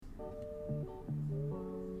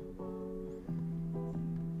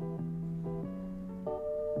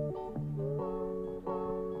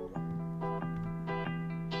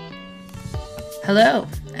Hello,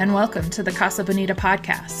 and welcome to the Casa Bonita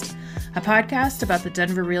podcast, a podcast about the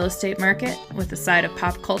Denver real estate market with a side of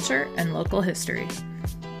pop culture and local history.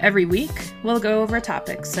 Every week, we'll go over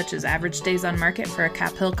topics such as average days on market for a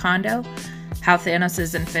Cap Hill condo, how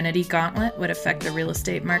Thanos' Infinity Gauntlet would affect the real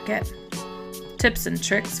estate market, tips and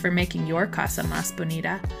tricks for making your casa más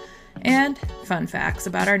bonita, and fun facts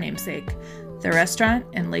about our namesake, the restaurant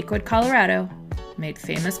in Lakewood, Colorado, made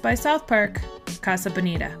famous by South Park, Casa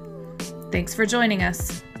Bonita. Thanks for joining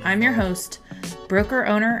us. I'm your host,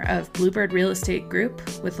 broker-owner of Bluebird Real Estate Group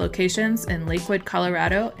with locations in Lakewood,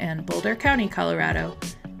 Colorado and Boulder County, Colorado,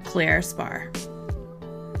 Claire Spar.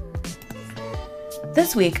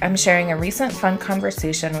 This week, I'm sharing a recent fun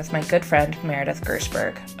conversation with my good friend Meredith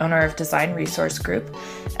Gershberg, owner of Design Resource Group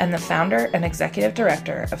and the founder and executive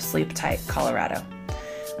director of Sleep Tight, Colorado.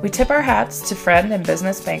 We tip our hats to friend and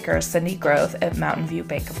business banker Cindy Grove at Mountain View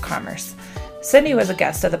Bank of Commerce. Cindy was a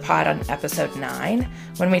guest of the pod on episode 9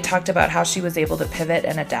 when we talked about how she was able to pivot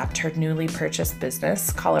and adapt her newly purchased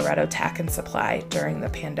business, Colorado Tack and Supply, during the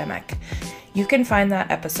pandemic. You can find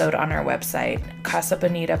that episode on our website,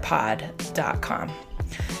 casabonitapod.com.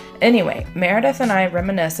 Anyway, Meredith and I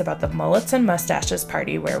reminisce about the Mullets and Mustaches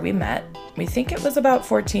party where we met. We think it was about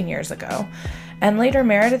 14 years ago. And later,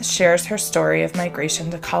 Meredith shares her story of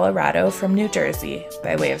migration to Colorado from New Jersey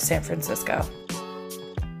by way of San Francisco.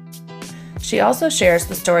 She also shares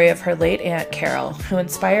the story of her late aunt Carol, who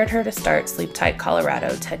inspired her to start Sleep Tight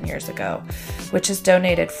Colorado 10 years ago, which has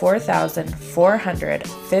donated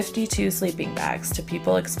 4,452 sleeping bags to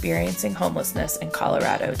people experiencing homelessness in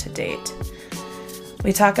Colorado to date.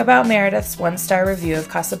 We talk about Meredith's one-star review of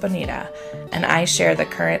Casa Bonita, and I share the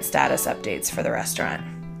current status updates for the restaurant.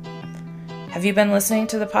 Have you been listening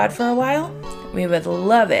to the pod for a while? We would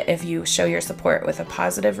love it if you show your support with a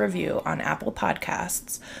positive review on Apple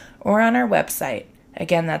Podcasts or on our website.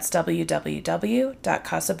 Again, that's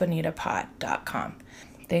www.casabonitapod.com.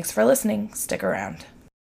 Thanks for listening. Stick around.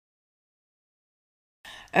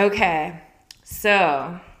 Okay,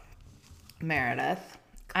 so Meredith,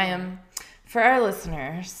 I am, for our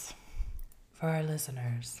listeners.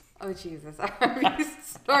 Oh, Jesus, I already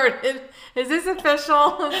started. Is this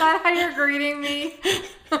official? Is that how you're greeting me?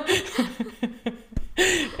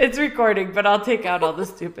 It's recording, but I'll take out all the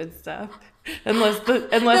stupid stuff. Unless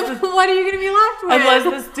what are you going to be left with? Unless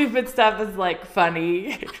the stupid stuff is like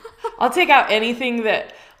funny. I'll take out anything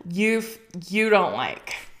that you don't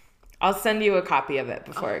like. I'll send you a copy of it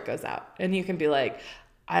before it goes out. And you can be like,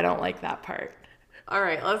 I don't like that part. All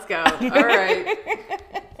right, let's go. All right.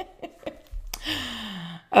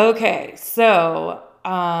 Okay, so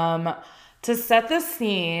to set the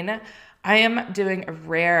scene, I am doing a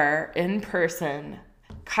rare in-person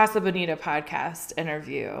Casa Bonita podcast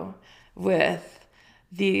interview with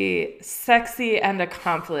the sexy and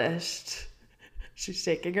accomplished, she's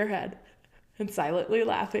shaking her head and silently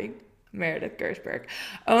laughing, Meredith Gershberg,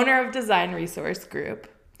 owner of Design Resource Group.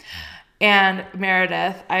 And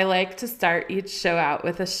Meredith, I like to start each show out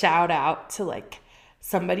with a shout out to like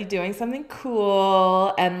somebody doing something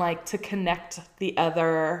cool and like to connect the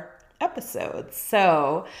other episodes.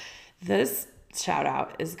 So this shout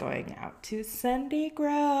out is going out to Cindy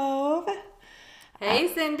Grove.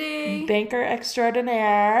 Hey, Cindy. Banker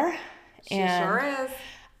extraordinaire. She sure is.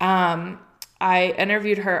 I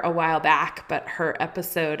interviewed her a while back, but her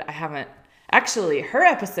episode, her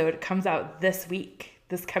episode comes out this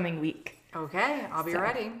coming week. Okay, I'll be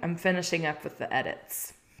ready. I'm finishing up with the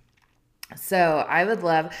edits. So I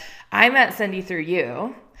met Cindy through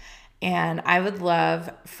you, and I would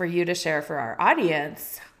love for you to share for our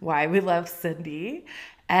audience why we love Cindy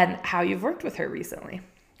and how you've worked with her recently.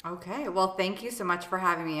 Okay, well, thank you so much for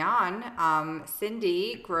having me on.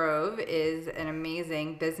 Cindy Grove is an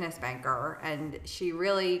amazing business banker, and she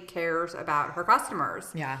really cares about her customers.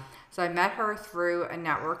 Yeah. So I met her through a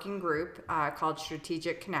networking group called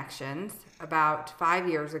Strategic Connections about 5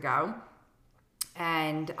 years ago,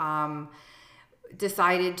 and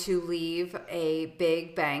decided to leave a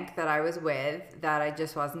big bank that I was with that I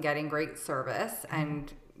just wasn't getting great service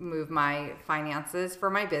and move my finances for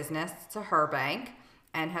my business to her bank,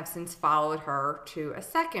 and have since followed her to a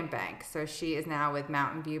second bank. So she is now with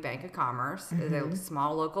Mountain View Bank of Commerce, is a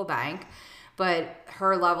small local bank, but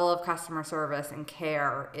her level of customer service and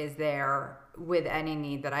care is there with any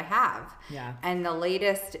need that I have. Yeah. And the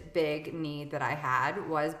latest big need that I had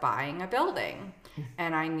was buying a building,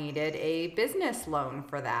 and I needed a business loan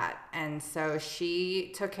for that. And so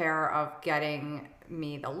she took care of getting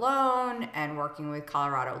me the loan and working with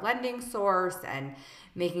Colorado Lending Source and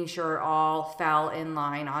making sure it all fell in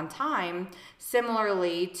line on time,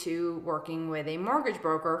 similarly to working with a mortgage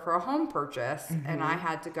broker for a home purchase. And I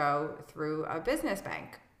had to go through a business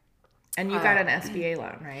bank. And you got an SBA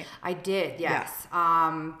loan, right? I did, yes.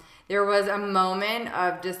 Yeah. There was a moment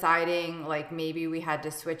of deciding like maybe we had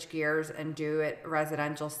to switch gears and do it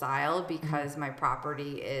residential style because my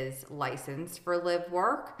property is licensed for live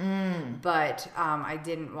work. But I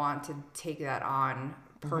didn't want to take that on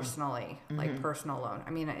personally, like personal loan. I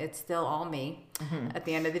mean, it's still all me at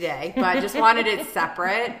the end of the day, but I just wanted it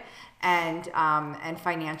separate. And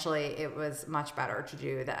financially, it was much better to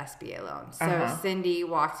do the SBA loan. So Cindy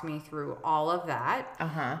walked me through all of that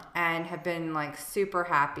and have been like super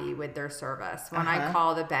happy with their service. When I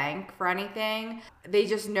call the bank for anything, they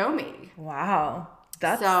just know me. Wow.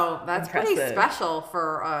 That's impressive. Pretty special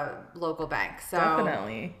for a local bank. So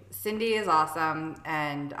definitely. Cindy is awesome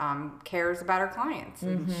and cares about our clients.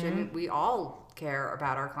 And shouldn't we all care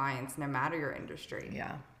about our clients no matter your industry?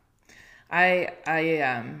 Yeah. I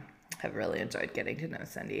have really enjoyed getting to know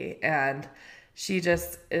Cindy, and she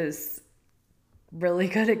just is really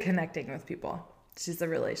good at connecting with people. She's a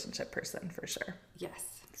relationship person for sure.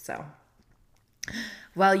 Yes. So,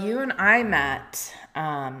 well, you and I met.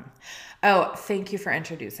 Thank you for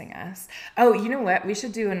introducing us. Oh, you know what? We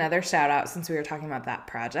should do another shout out since we were talking about that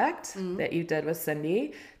project that you did with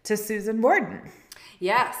Cindy to Susan Borden.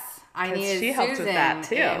 Yes. I needed she helped Susan with that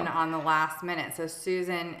too. in on the last minute. So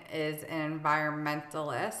Susan is an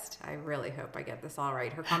environmentalist. I really hope I get this all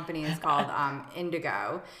right. Her company is called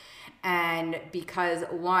Indigo. And because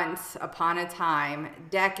once upon a time,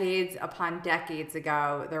 decades upon decades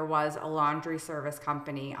ago, there was a laundry service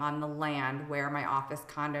company on the land where my office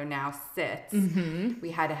condo now sits,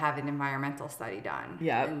 we had to have an environmental study done.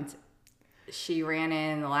 Yeah. And she ran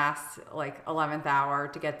in the last 11th hour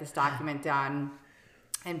to get this document done.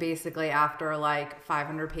 And basically after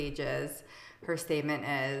 500 pages, her statement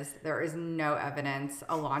is, there is no evidence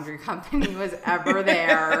a laundry company was ever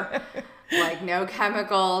there. No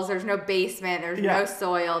chemicals, there's no basement, there's no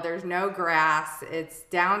soil, there's no grass. It's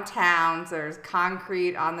downtown, so there's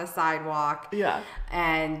concrete on the sidewalk. Yeah.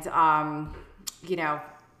 And,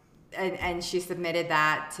 and she submitted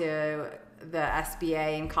that to the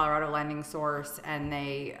SBA and Colorado Lending Source, and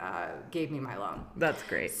they gave me my loan. That's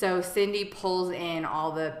great. So Cindy pulls in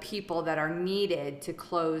all the people that are needed to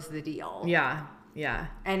close the deal. Yeah, yeah.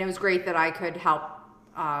 And it was great that I could help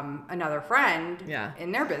another friend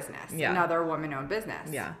in their business, another woman-owned business.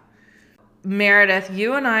 Yeah. Meredith,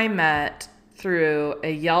 you and I met through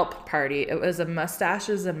a Yelp party. It was a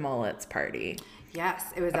mustaches and mullets party. Yes,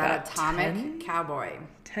 it was at Atomic Cowboy.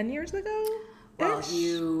 10 years ago? Well,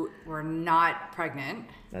 you were not pregnant.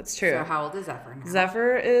 That's true. So how old is Zephyr now?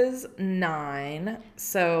 Zephyr is 9.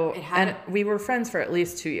 So, we were friends for at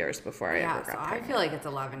least 2 years before I ever got pregnant. I feel like it's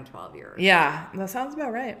 11, 12 years. Yeah, that sounds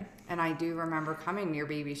about right. And I do remember coming to your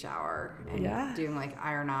baby shower and doing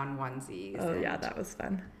iron-on onesies. Oh, yeah, that was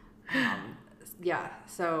fun.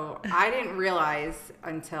 So I didn't realize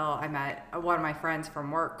until I met one of my friends from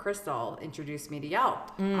work, Crystal, introduced me to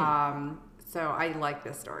Yelp. So I like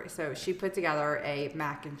this story. So she put together a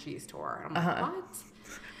mac and cheese tour. And I'm like, what?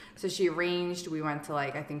 So she arranged, we went to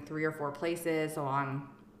I think 3 or 4 places along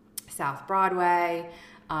South Broadway,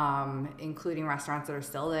 including restaurants that are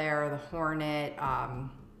still there, the Hornet,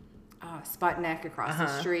 Sputnik across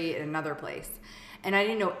the street, and another place. And I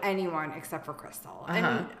didn't know anyone except for Crystal.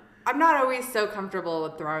 And I'm not always so comfortable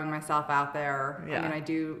with throwing myself out there. Yeah. I mean, I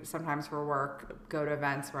do sometimes for work, go to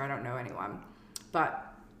events where I don't know anyone. But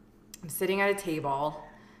I'm sitting at a table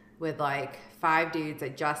with 5 dudes I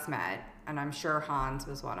just met, and I'm sure Hans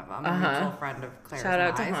was one of them, a mutual friend of Claire's. Shout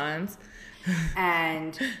out to Hans.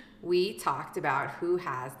 And we talked about who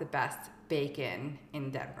has the best bacon in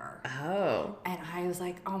Denver. Oh. And I was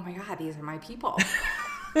like, oh my God, these are my people.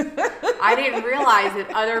 I didn't realize that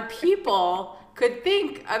other people could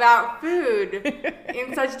think about food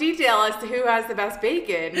in such detail as to who has the best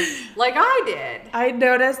bacon, like I did. I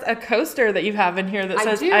noticed a coaster that you have in here that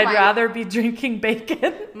says, I'd rather be drinking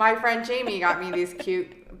bacon. My friend Jamie got me these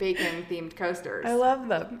cute bacon-themed coasters. I love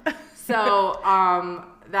them. So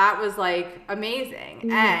that was amazing.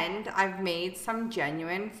 And I've made some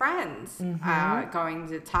genuine friends going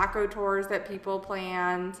to taco tours that people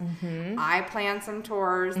planned. I planned some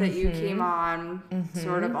tours that you came on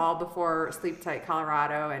sort of all before Sleep Tight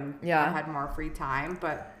Colorado, and I had more free time.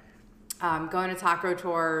 But going to taco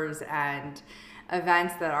tours and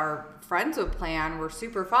events that our friends would plan were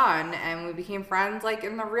super fun, and we became friends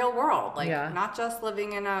in the real world, not just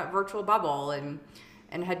living in a virtual bubble.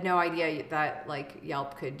 and had no idea that like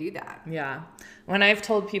Yelp could do that. Yeah. When I've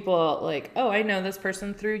told people like, oh, I know this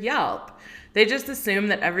person through Yelp, they just assume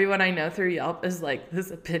that everyone I know through Yelp is like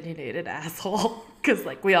this opinionated asshole because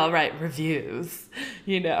like we all write reviews,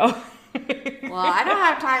 you know. Well, I don't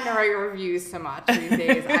have time to write reviews so much these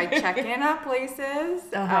days. I check in at places.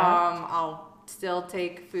 I'll still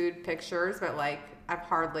take food pictures, but like I've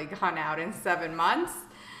hardly gone out in 7 months.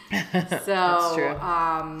 So, that's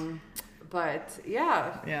true. But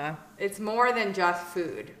yeah, it's more than just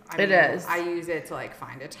food. It is. I use it to like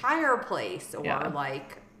find a tire place or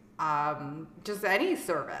like just any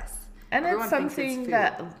service. And everyone it's something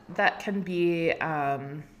that can be.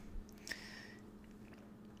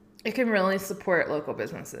 It can really support local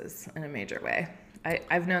businesses in a major way.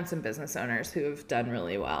 I've known some business owners who have done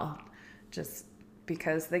really well just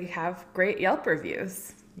because they have great Yelp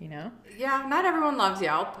reviews, you know? Yeah, not everyone loves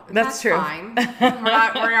Yelp. That's true. Fine. We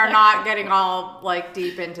are not getting all like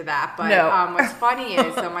deep into that. But no. What's funny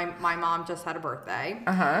is, so my mom just had a birthday.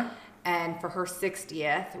 And for her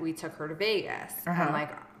 60th, we took her to Vegas. And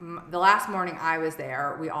like the last morning I was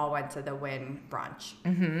there, we all went to the Wynn brunch,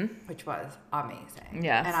 which was amazing.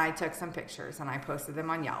 Yes. And I took some pictures and I posted them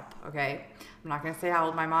on Yelp. Okay. I'm not going to say how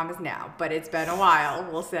old my mom is now, but it's been a while,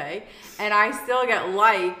 we'll say. And I still get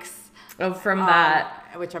likes. Oh, from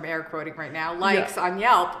that. Which I'm air quoting right now. Likes on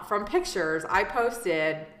Yelp from pictures I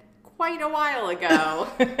posted quite a while ago.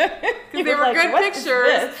 Because they were like, good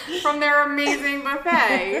pictures from their amazing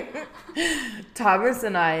buffet. Thomas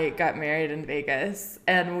and I got married in Vegas,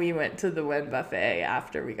 and we went to the Wynn buffet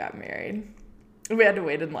after we got married. We had to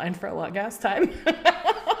wait in line for a long ass time.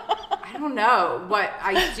 I don't know. What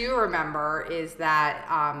I do remember is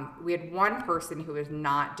that we had one person who was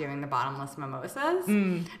not doing the bottomless mimosas,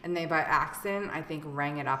 and they by accident, I think,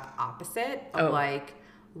 rang it up opposite of like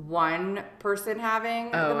one person having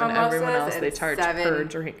the mimosas and everyone else and they charge per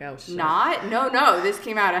drink. Oh, shit. No, this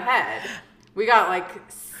came out ahead. We got like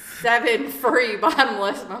 7 free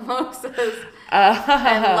bottomless mimosas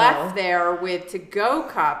and left there with to-go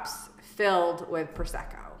cups filled with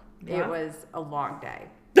Prosecco. Yeah. It was a long day.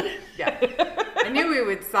 Yeah. I knew we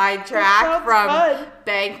would sidetrack from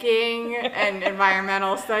banking and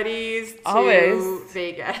environmental studies to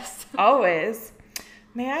Vegas. Always.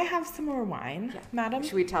 May I have some more wine, madam?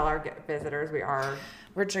 Should we tell our visitors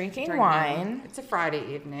we're drinking wine? It's a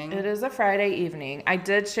Friday evening. It is a Friday evening. I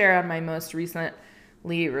did share on my most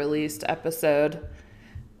recently released episode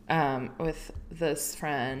with this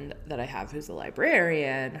friend that I have who's a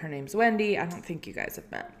librarian. Her name's Wendy. I don't think you guys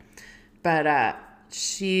have met. But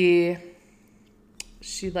she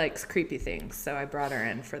likes creepy things, so I brought her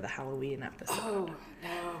in for the Halloween episode. Oh,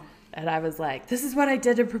 no. And I was like, this is what I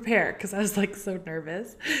did to prepare, because I was like so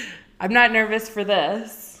nervous. I'm not nervous for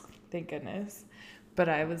this, thank goodness. But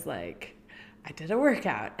I was like, I did a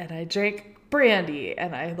workout, and I drank brandy,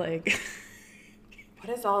 and I like...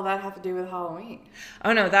 What does all that have to do with Halloween?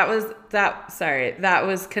 Oh, no, that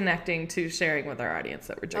was connecting to sharing with our audience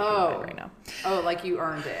that we're drinking wine right now. Oh, like you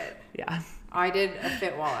earned it. Yeah. I did a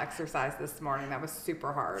fit wall exercise this morning. That was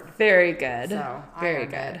super hard. Very good. So, very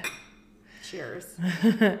good. Cheers.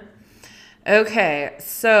 Okay,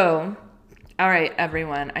 so, all right,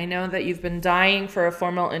 everyone. I know that you've been dying for a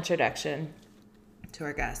formal introduction to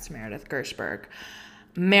our guest, Meredith Gershberg.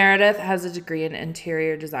 Meredith has a degree in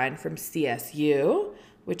interior design from CSU,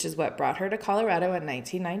 which is what brought her to Colorado in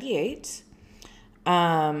 1998.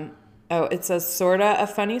 It says sorta a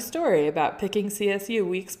funny story about picking CSU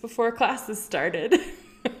weeks before classes started.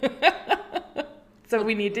 So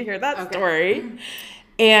we need to hear that story.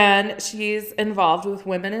 And she's involved with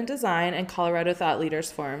Women in Design and Colorado Thought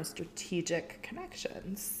Leaders Forum Strategic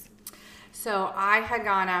Connections. So I had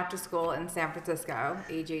gone out to school in San Francisco,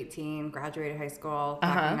 age 18, graduated high school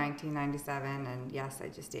back in 1997. And yes, I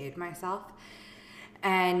just dated myself.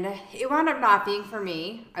 And it wound up not being for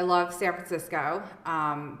me. I love San Francisco,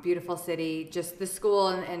 beautiful city. Just the school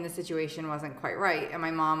and the situation wasn't quite right. And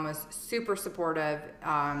my mom was super supportive.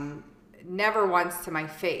 Never once to my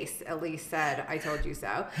face, at least said, I told you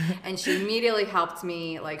so. And she immediately helped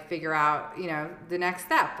me like figure out, the next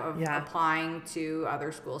step of applying to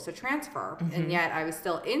other schools to transfer. And yet I was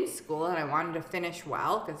still in school and I wanted to finish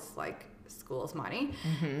well because like school is money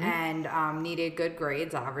and needed good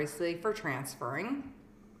grades, obviously, for transferring.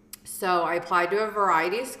 So I applied to a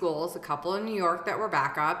variety of schools, a couple in New York that were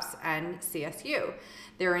backups, and CSU.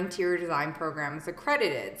 Their interior design program is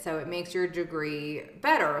accredited, so it makes your degree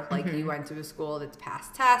better. Like you went to a school that's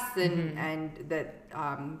passed tests and that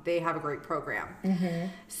they have a great program.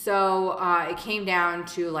 So it came down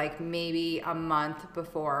to like maybe a month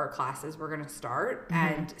before classes were going to start,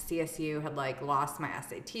 and CSU had like lost my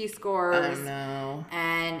SAT scores. Oh no.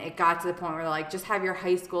 And it got to the point where they're like, just have your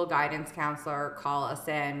high school guidance counselor call us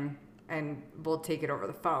in and we'll take it over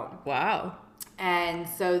the phone. Wow. And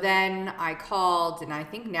so then I called, and I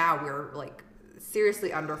think now we're like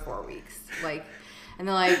seriously under 4 weeks. Like, and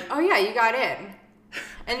they're like, oh yeah, you got in.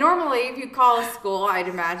 And normally if you call a school, I'd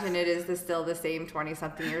imagine it is still the same 20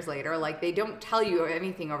 something years later. Like, they don't tell you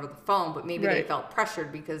anything over the phone, but maybe they felt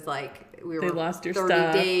pressured because like they lost your 30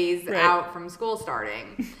 stuff. Days out from school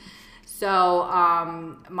starting. So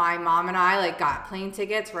my mom and I like got plane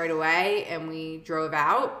tickets right away, and we drove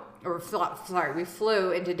out. We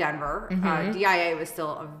flew into Denver. DIA was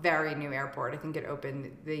still a very new airport. I think it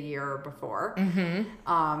opened the year before.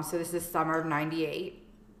 So this is summer of '98.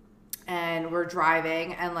 And we're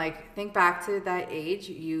driving, and like, think back to that age,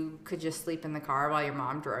 you could just sleep in the car while your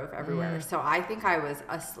mom drove everywhere. So I think I was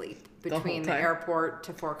asleep between the airport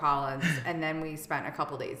to Fort Collins, and then we spent a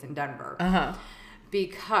couple days in Denver.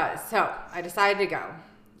 So I decided to go.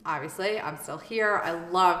 Obviously, I'm still here. I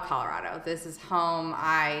love Colorado. This is home.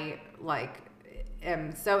 I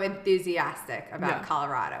am so enthusiastic about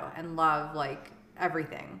Colorado and love like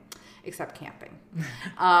everything except camping. So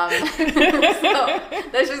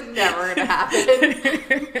that's just never gonna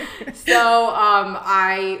happen. So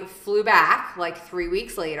I flew back like 3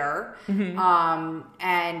 weeks later, and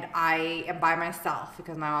I am by myself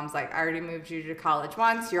because my mom's like, I already moved you to college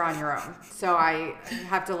once, you're on your own. So I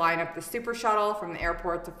have to line up the super shuttle from the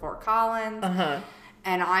airport to Fort Collins.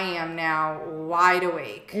 And I am now wide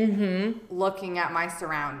awake, looking at my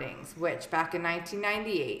surroundings, which back in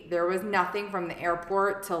 1998, there was nothing from the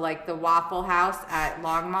airport to like the Waffle House at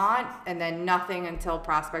Longmont, and then nothing until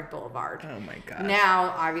Prospect Boulevard. Oh my God.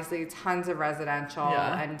 Now, obviously, tons of residential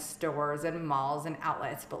and stores and malls and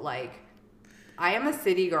outlets, but like, I am a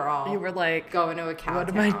city girl. You were like, going to a cow what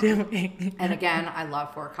town. am I doing? And again, I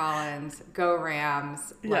love Fort Collins. Go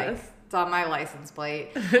Rams. Like, it's on my license plate.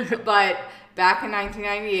 But back in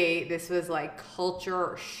 1998, this was like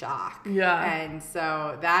culture shock. And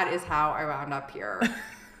so that is how I wound up here.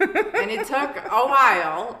 And it took a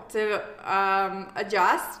while to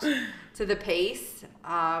adjust to the pace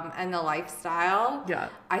and the lifestyle.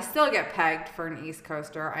 I still get pegged for an East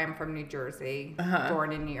Coaster. I am from New Jersey,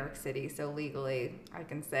 born in New York City, so legally I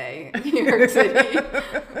can say New York City.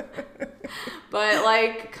 But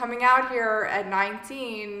like, coming out here at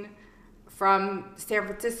 19 from San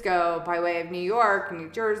Francisco by way of New York, New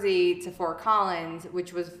Jersey to Fort Collins,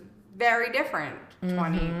 which was very different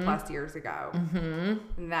 20 plus years ago.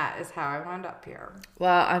 And that is how I wound up here.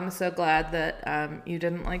 Well, I'm so glad that you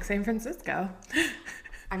didn't like San Francisco.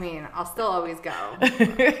 I mean, I'll still always go.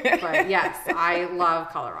 But yes, I love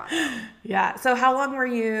Colorado. Yeah. So how long were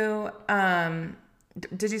you,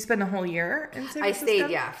 did you spend a whole year in San Francisco? I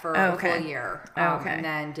stayed, for a full year. And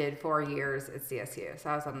then did 4 years at CSU. So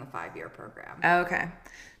I was on the 5-year program. Okay.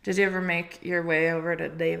 Did you ever make your way over to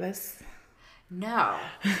Davis? No.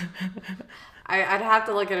 I'd have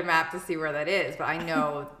to look at a map to see where that is, but I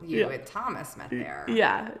know you and Thomas met there.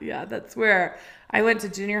 Yeah, that's where I went to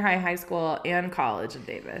junior high, high school, and college in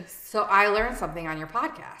Davis. So I learned something on your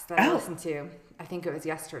podcast that I listened to. I think it was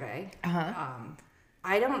yesterday.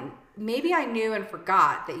 Maybe I knew and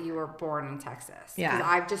forgot that you were born in Texas. Because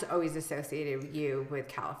I've just always associated you with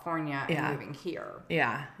California and moving here.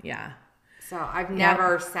 Yeah. So I've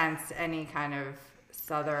never sensed any kind of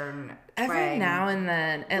Southern twang. Every now and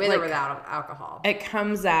then. With or without alcohol. It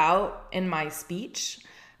comes out in my speech.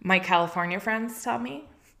 My California friends tell me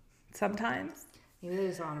sometimes. Maybe they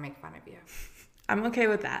just want to make fun of you. I'm okay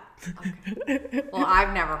with that. Okay. Well,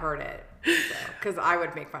 I've never heard it. Because I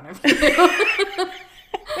would make fun of you.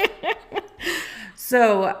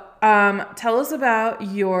 So, tell us about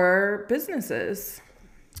your businesses.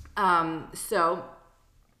 So,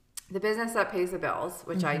 the business that pays the bills,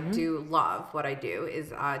 which I do love what I do,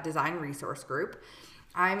 is Design Resource Group.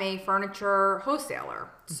 I'm a furniture wholesaler.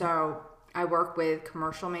 So, I work with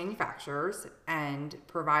commercial manufacturers and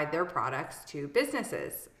provide their products to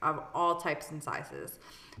businesses of all types and sizes.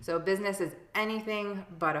 So business is anything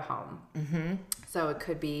but a home. So it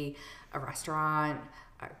could be a restaurant,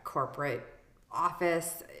 a corporate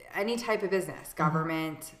office, any type of business,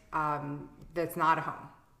 government, that's not a home.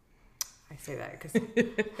 I say that because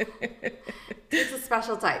it's a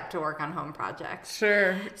special type to work on home projects.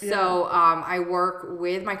 Sure. So I work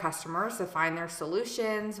with my customers to find their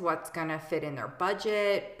solutions, what's going to fit in their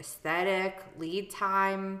budget, aesthetic, lead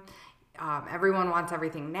time, Everyone wants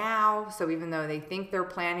everything now. So even though they think they're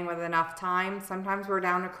planning with enough time, sometimes we're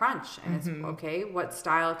down to crunch. And it's okay, what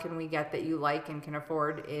style can we get that you like and can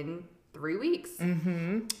afford in 3 weeks?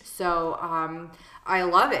 So I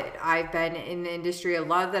love it. I've been in the industry. I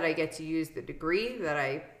love that I get to use the degree that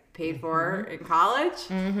I paid for in college,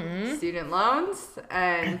 student loans,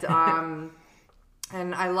 and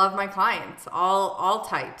I love my clients, all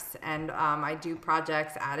types. And I do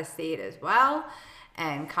projects out of state as well,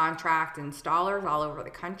 and contract installers all over the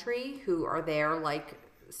country who are there like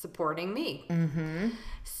supporting me.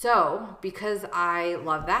 So because I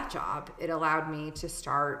love that job, it allowed me to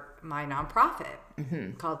start my nonprofit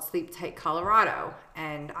called Sleep Tight Colorado.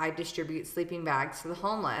 And I distribute sleeping bags to the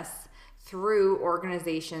homeless through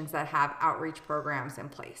organizations that have outreach programs in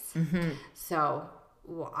place. So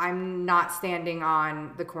I'm not standing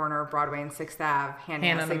on the corner of Broadway and 6th Ave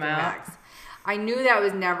handing out sleeping bags. I knew that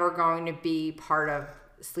was never going to be part of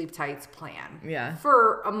Sleep Tight's plan. Yeah.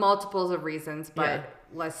 For multiples of reasons, but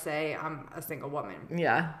let's say I'm a single woman.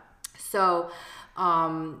 Yeah. So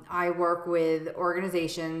I work with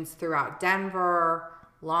organizations throughout Denver,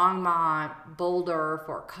 Longmont, Boulder,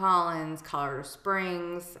 Fort Collins, Colorado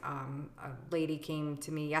Springs. A lady came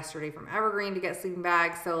to me yesterday from Evergreen to get sleeping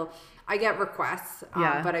bags. So I get requests,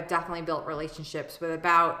 but I've definitely built relationships with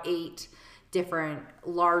about 8 different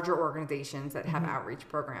larger organizations that have outreach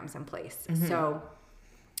programs in place. So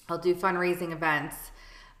I'll do fundraising events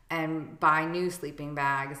and buy new sleeping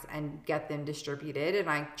bags and get them distributed. And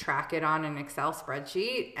I track it on an Excel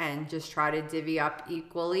spreadsheet and just try to divvy up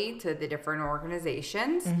equally to the different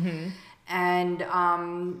organizations. And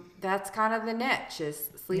that's kind of the niche, is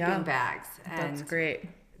sleeping bags. And that's great.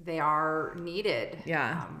 They are needed.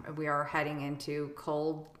 Yeah. We are heading into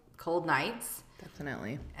cold nights.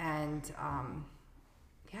 Definitely. And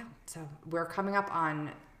so we're coming up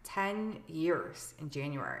on 10 years in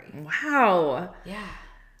January. Wow. Yeah.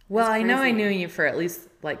 Well, I know I knew you for at least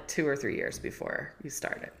like 2 or 3 years before you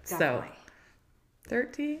started. Definitely. So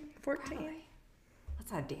 13, 14. Probably.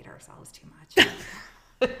 Let's not date ourselves too much.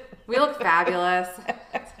 We look fabulous.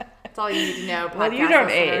 That's all you need to know. Well, you don't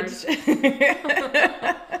listeners. age.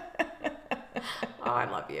 Oh, I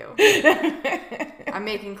love you. I'm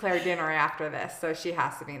making Claire dinner after this, so she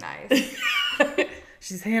has to be nice.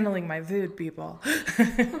 She's handling my food, people.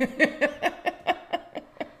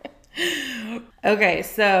 Okay,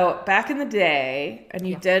 so back in the day, and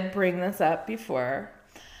you did bring this up before,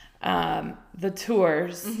 the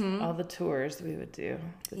tours, all the tours we would do.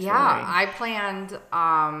 I planned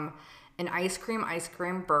an ice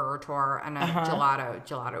cream burger tour and a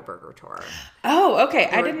gelato burger tour. Oh, okay.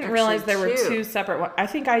 I didn't realize there were 2 separate ones. I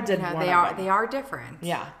think I did one. They are different.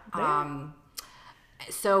 Yeah.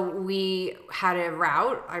 So we had a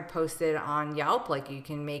route I posted on Yelp, like you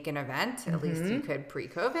can make an event, at least you could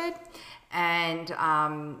pre-COVID, and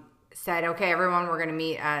said, okay, everyone, we're going to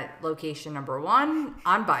meet at location number 1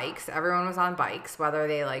 on bikes. Everyone was on bikes, whether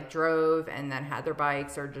they like drove and then had their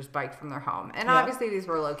bikes or just biked from their home. And obviously these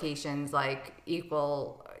were locations like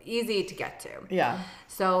easy to get to. Yeah.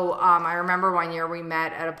 So I remember one year we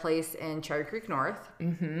met at a place in Cherry Creek North,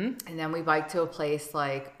 and then we biked to a place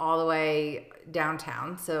like all the way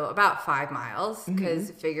downtown, so about 5 miles,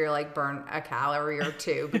 because figure like burn a calorie or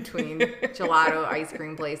 2 between gelato ice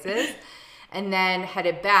cream places, and then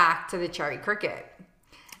headed back to the Cherry Cricket.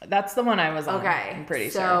 That's the one I was on. Okay. I'm pretty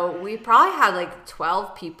sure. So we probably had like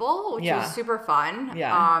 12 people, which was super fun.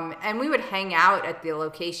 Yeah. And we would hang out at the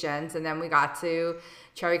locations, and then we got to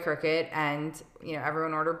Cherry Cricket, and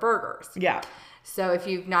everyone ordered burgers. Yeah. So if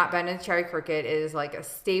you've not been to Cherry Cricket, it is like a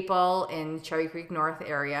staple in Cherry Creek North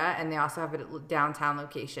area, and they also have a downtown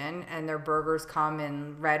location, and their burgers come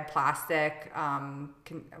in red plastic,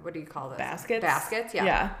 what do you call this? Baskets,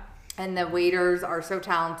 yeah. And the waiters are so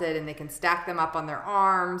talented, and they can stack them up on their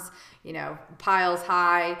arms, piles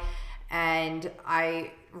high. And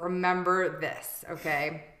I remember this,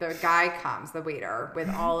 okay? The guy comes, the waiter, with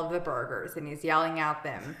all of the burgers, and he's yelling at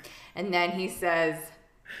them. And then he says,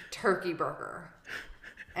 turkey burger.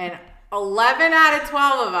 And 11 out of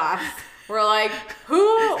 12 of us were like,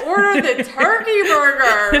 who ordered the turkey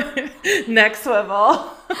burger? Next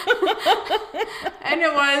level. And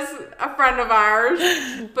it was a friend of ours,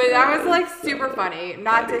 but that was like super funny.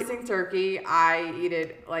 Not dissing turkey. I eat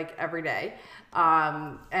it like every day.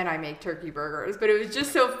 And I make turkey burgers, but it was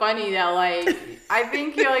just so funny that like, I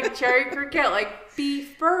think Cherry Cricket, like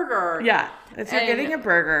beef burger. Yeah. If you're getting a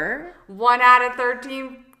burger. 1 out of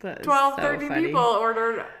 13, 12, 13 people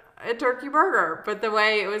ordered a turkey burger, but the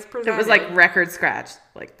way it was presented. It was like record scratch.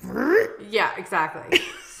 Like. Yeah, exactly.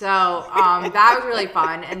 So that was really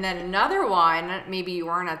fun. And then another one, maybe you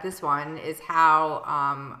weren't at this one, is how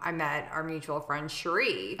I met our mutual friend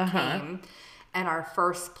Cherie came. And our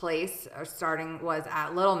first place starting was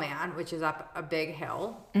at Little Man, which is up a big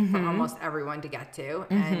hill for almost everyone to get to.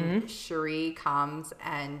 And Cherie comes,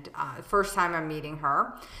 and the first time I'm meeting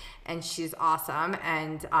her, and she's awesome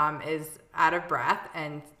and is out of breath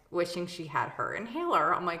and wishing she had her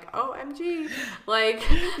inhaler. I'm like, OMG. Like,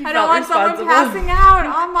 I don't want someone passing out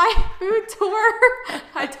on my food tour.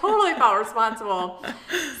 I totally felt responsible.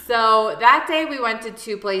 So that day we went to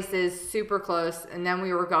two places super close, and then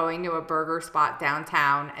we were going to a burger spot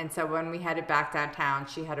downtown. And so when we headed back downtown,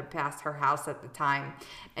 she had to pass her house at the time,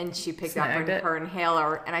 and she picked up her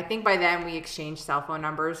inhaler. And I think by then we exchanged cell phone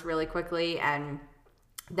numbers really quickly. And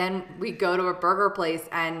then we go to a burger place,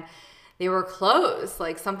 and they were closed.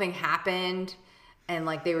 Like, something happened, and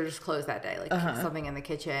like they were just closed that day, like something in the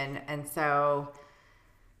kitchen. And so,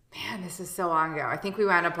 man, this is so long ago. I think we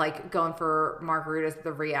wound up like going for margaritas at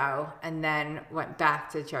the Rio, and then went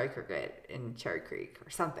back to Cherry Cricket in Cherry Creek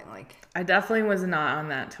or something. Like, I definitely was not on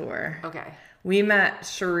that tour. Okay. We met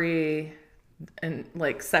Cherie and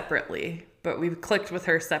like separately, but we clicked with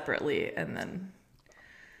her separately, and then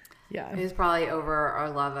yeah. It was probably over our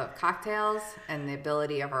love of cocktails and the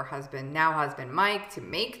ability of our now husband Mike to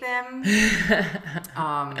make them.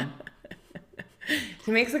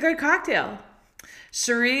 He makes a good cocktail.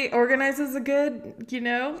 Cherie organizes a good,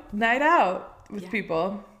 night out with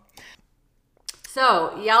people.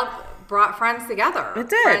 So Yelp brought friends together. It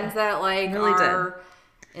did. Friends that like really are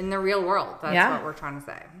in the real world. That's what we're trying to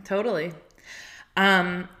say. Totally.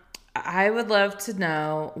 I would love to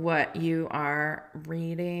know what you are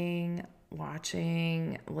reading,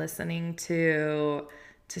 watching, listening to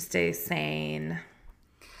stay sane.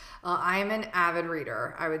 Well, I'm an avid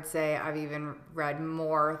reader. I would say I've even read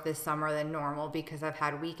more this summer than normal because I've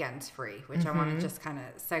had weekends free, which I want to just kind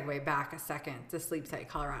of segue back a second to Sleep Tight,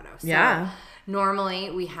 Colorado. So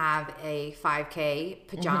normally we have a 5K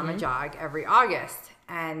pajama jog every August,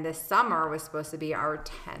 and this summer was supposed to be our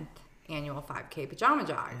 10th annual 5K pajama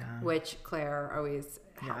jog, which Claire always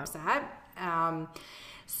helps at.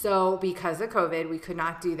 So because of COVID, we could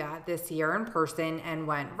not do that this year in person and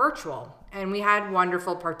went virtual. And we had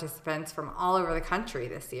wonderful participants from all over the country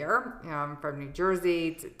this year, from New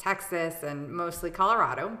Jersey to Texas and mostly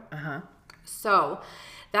Colorado. So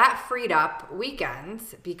that freed up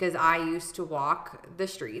weekends because I used to walk the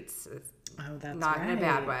streets. Oh, that's not in a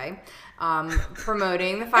bad way.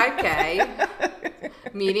 Promoting the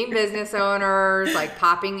 5K, meeting business owners, like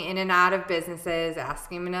popping in and out of businesses,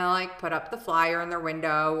 asking them to like put up the flyer in their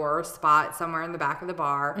window or a spot somewhere in the back of the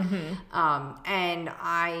bar. And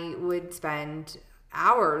I would spend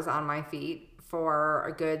hours on my feet for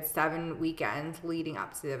a good 7 weekends leading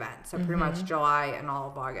up to the event. So pretty much July and all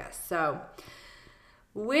of August. So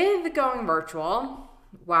with going virtual,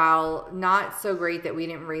 while not so great that we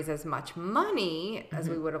didn't raise as much money as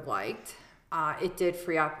we would have liked, it did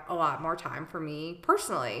free up a lot more time for me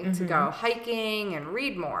personally to go hiking and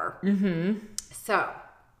read more. So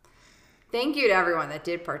thank you to everyone that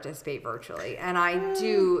did participate virtually. And I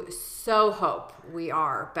do so hope we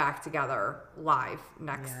are back together live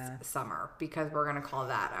next summer, because we're going to call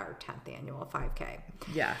that our 10th annual 5K.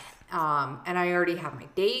 Yes. And I already have my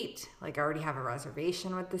date. Like, I already have a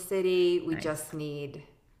reservation with the city. We just need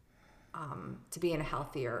to be in a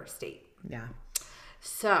healthier state. Yeah.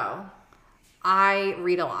 So I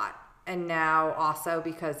read a lot. And now also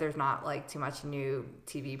because there's not like too much new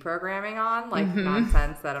TV programming on, like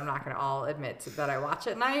nonsense that I'm not going to all admit that I watch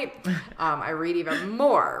at night, I read even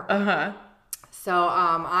more. So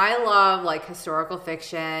I love like historical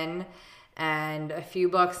fiction. And a few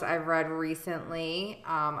books I've read recently,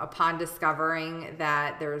 upon discovering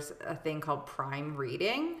that there's a thing called Prime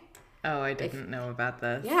Reading. Oh, I didn't know about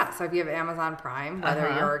this. Yeah, so if you have Amazon Prime, whether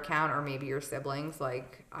your account or maybe your siblings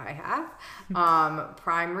like I have,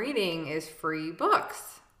 Prime Reading is free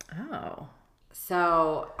books. Oh.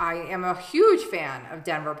 So I am a huge fan of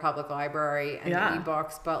Denver Public Library and the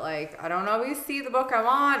ebooks, but like I don't always see the book I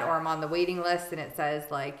want, or I'm on the waiting list and it says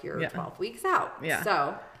like you're 12 weeks out. Yeah.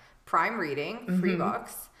 So Prime Reading, free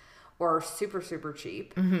books, or super, super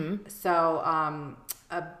cheap. So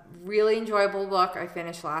a really enjoyable book I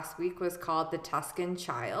finished last week was called The Tuscan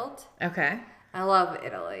Child. Okay. I love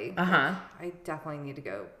Italy. Like, I definitely need to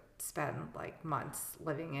go spend like months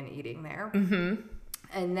living and eating there.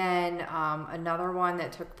 And then another one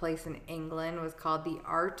that took place in England was called The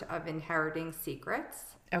Art of Inheriting Secrets.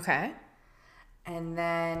 Okay. And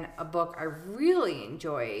then a book I really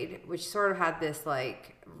enjoyed, which sort of had this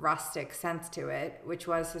like rustic sense to it, which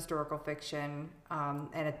was historical fiction. And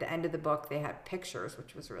at the end of the book, they had pictures,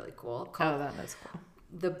 which was really cool. Oh, that is cool.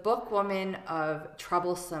 The Bookwoman of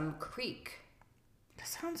Troublesome Creek. That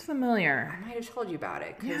sounds familiar. I might have told you about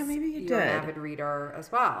it. Yeah, maybe you did. You're an avid reader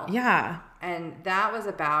as well. Yeah. And that was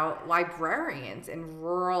about librarians in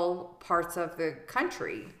rural parts of the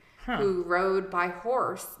country who rode by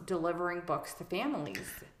horse delivering books to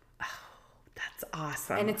families. Oh, that's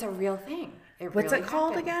awesome. And it's a real thing. What's it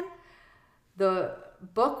called again? The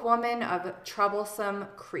Bookwoman of Troublesome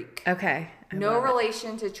Creek. Okay. No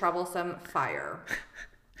relation to Troublesome Fire.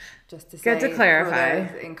 Just to say, good to clarify.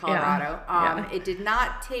 For those in Colorado. Yeah. It did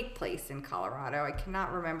not take place in Colorado. I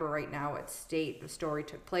cannot remember right now what state the story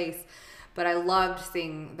took place, but I loved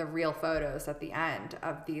seeing the real photos at the end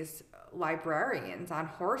of these librarians on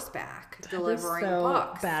horseback delivering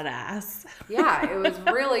books. Badass. Yeah, it was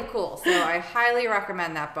really cool. So I highly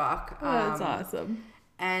recommend that book. Oh, that's awesome.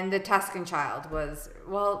 And The Tuscan Child was,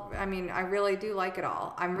 well, I mean, I really do like it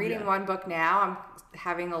all. I'm reading one book now I'm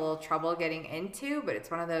having a little trouble getting into, but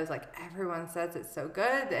it's one of those, like, everyone says it's so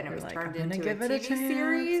good, and it was turned into a TV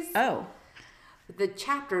series. Oh. The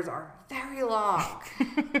chapters are very long.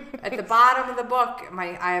 At the bottom of the book,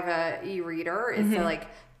 I have a e-reader. It's like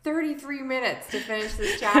 33 minutes to finish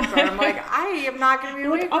this chapter. I'm like, I am not going to be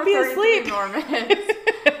awake for 33 more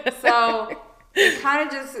minutes. So it kind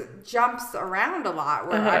of just jumps around a lot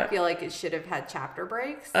where I feel like it should have had chapter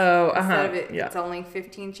breaks. Oh, Instead of it's only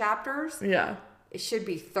 15 chapters. Yeah. It should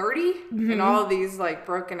be 30 and all of these like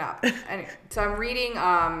broken up. And so I'm reading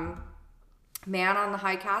Man on the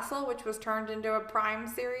High Castle, which was turned into a Prime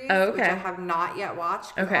series, which I have not yet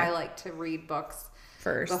watched because I like to read books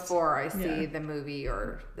first before I see the movie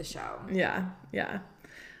or the show. Yeah, yeah.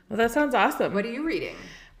 Well, that sounds awesome. What are you reading?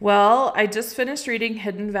 Well, I just finished reading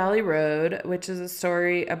Hidden Valley Road, which is a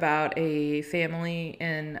story about a family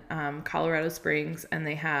in Colorado Springs, and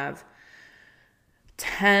they have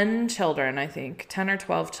 10 children, I think. 10 or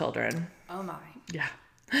 12 children. Oh, my. Yeah.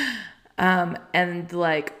 And,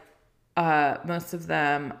 like, most of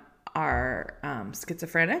them are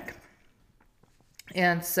schizophrenic.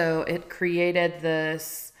 And so it created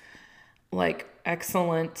this, like,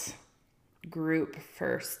 excellent group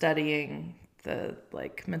for studying the,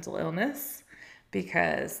 like, mental illness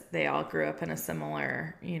because they all grew up in a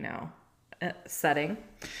similar, setting.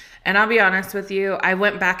 And I'll be honest with you, I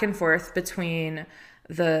went back and forth between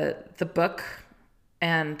the book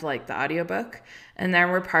and, like, the audiobook. And there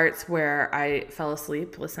were parts where I fell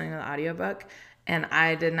asleep listening to the audiobook, and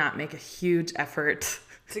I did not make a huge effort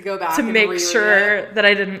to go back to make sure that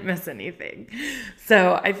I didn't miss anything.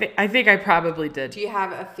 So I think I probably did. Do you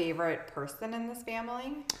have a favorite person in this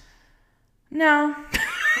family? No.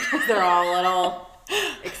 They're all a little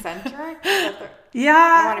eccentric? Yeah.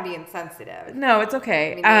 I don't want to be insensitive. No, it's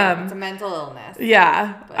okay. I mean, it's a mental illness.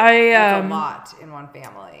 Yeah. But it's a lot in one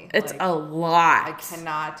family. It's like, a lot. I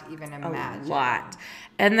cannot even imagine. A lot.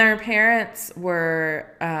 And their parents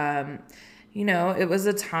were, it was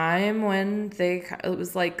a time when it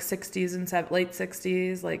was like 60s and late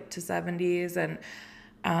 60s, like to 70s.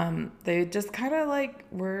 And they just kind of like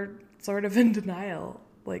were sort of in denial,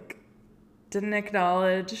 like didn't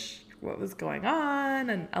acknowledge what was going on.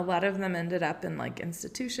 And a lot of them ended up in like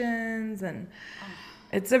institutions, and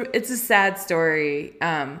it's a sad story.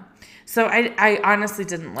 So I honestly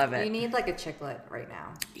didn't love it. You need like a chicklet right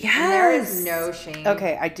now. Yes. And there is no shame.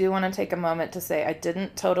 Okay, I do want to take a moment to say I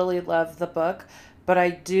didn't totally love the book, but I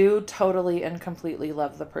do totally and completely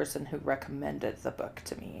love the person who recommended the book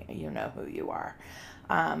to me. You know who you are.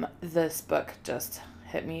 This book just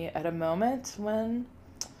hit me at a moment when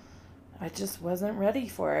I just wasn't ready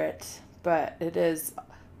for it, but it is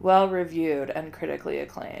well reviewed and critically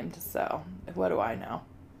acclaimed. So what do I know?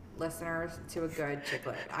 Listeners to a good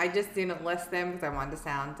chicklet. I just didn't list them because I wanted to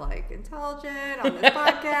sound like intelligent on this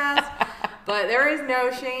podcast. But there is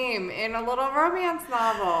no shame in a little romance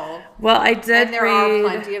novel. Well, I did and there are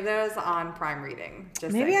plenty of those on Prime Reading.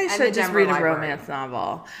 Maybe I should just read a romance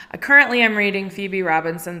novel. Currently, I'm reading Phoebe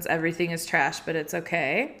Robinson's Everything is Trash, But It's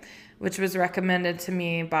Okay, which was recommended to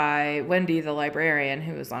me by Wendy, the librarian,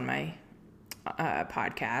 who was on my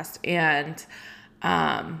podcast. And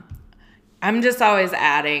I'm just always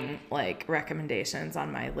adding, like, recommendations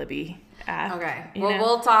on my Libby app. Okay. Well,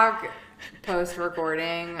 we'll talk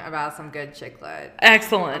post-recording about some good chicklet.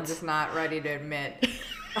 Excellent. I'm just not ready to admit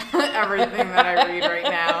everything that I read right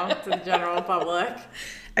now to the general public.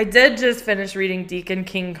 I did just finish reading Deacon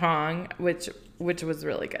King Kong, which was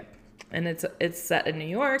really good. And it's set in New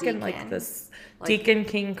York and, like, this Deacon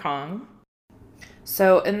King Kong.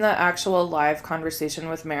 So in the actual live conversation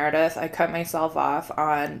with Meredith, I cut myself off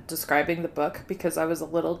on describing the book because I was a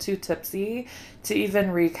little too tipsy to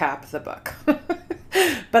even recap the book.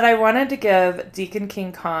 But I wanted to give Deacon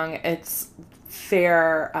King Kong its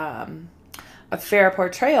a fair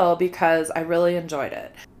portrayal because I really enjoyed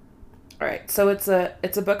it. All right, so it's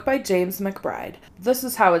a book by James McBride. This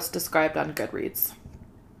is how it's described on Goodreads.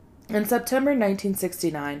 In September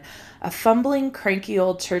 1969, a fumbling, cranky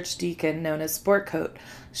old church deacon known as Sportcoat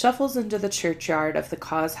shuffles into the churchyard of the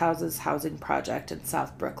Cause Houses housing project in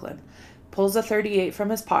South Brooklyn, pulls a .38 from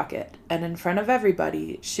his pocket, and in front of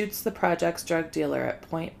everybody shoots the project's drug dealer at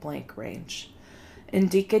point-blank range. In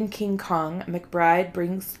Deacon King Kong, McBride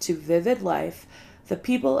brings to vivid life the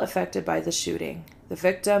people affected by the shooting, the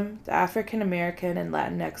victim, the African American and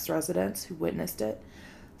Latinx residents who witnessed it,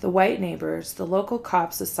 the white neighbors, the local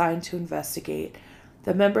cops assigned to investigate,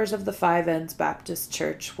 the members of the Five Ends Baptist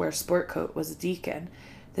Church where Sportcoat was a deacon,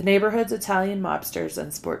 the neighborhood's Italian mobsters,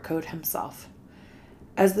 and Sportcoat himself.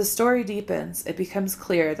 As the story deepens, it becomes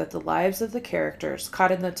clear that the lives of the characters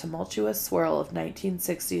caught in the tumultuous swirl of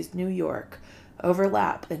 1960s New York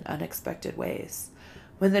overlap in unexpected ways.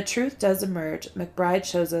 When the truth does emerge, McBride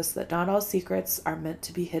shows us that not all secrets are meant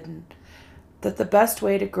to be hidden, that the best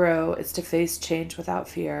way to grow is to face change without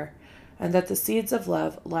fear, and that the seeds of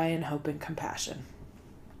love lie in hope and compassion.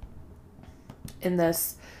 In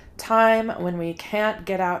this time when we can't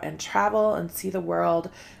get out and travel and see the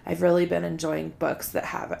world, I've really been enjoying books that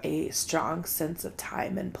have a strong sense of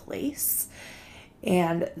time and place.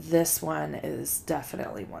 And this one is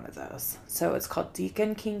definitely one of those. So it's called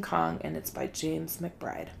Deacon King Kong, and it's by James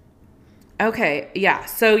McBride. Okay, yeah.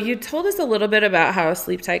 So you told us a little bit about how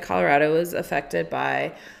Sleep Tight Colorado was affected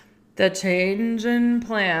by the change in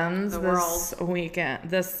plans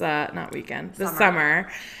this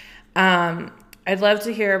summer. I'd love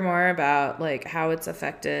to hear more about like how it's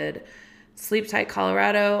affected Sleep Tight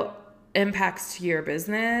Colorado, impacts to your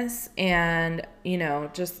business, and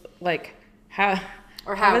just like how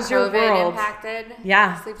has your COVID impacted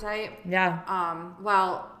Sleep Tight? Yeah.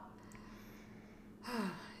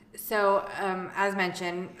 So, as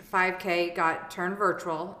mentioned, 5K got turned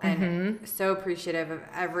virtual, and so appreciative of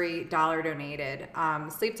every dollar donated.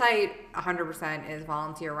 Sleep Tight 100% is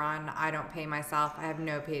volunteer run. I don't pay myself. I have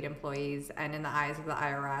no paid employees. And in the eyes of the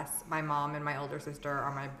IRS, my mom and my older sister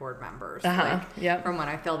are my board members. From when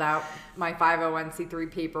I filled out my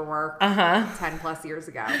 501c3 paperwork 10 plus years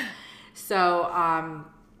ago. So,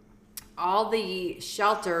 all the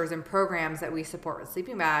shelters and programs that we support with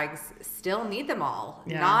sleeping bags still need them all.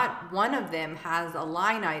 Yeah. Not one of them has a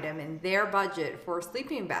line item in their budget for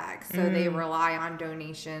sleeping bags. So they rely on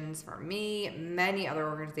donations from me, many other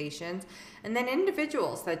organizations, and then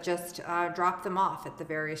individuals that just drop them off at the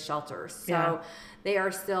various shelters. So they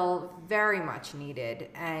are still very much needed.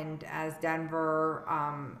 And as Denver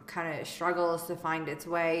kind of struggles to find its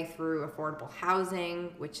way through affordable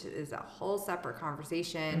housing, which is a whole separate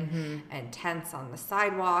conversation, and tents on the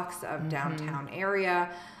sidewalks of downtown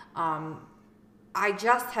area, I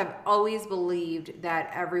just have always believed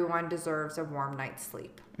that everyone deserves a warm night's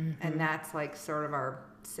sleep. And that's like sort of our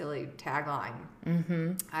silly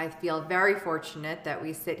tagline. I feel very fortunate that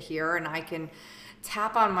we sit here and I can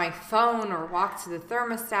tap on my phone or walk to the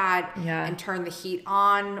thermostat and turn the heat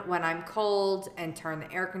on when I'm cold and turn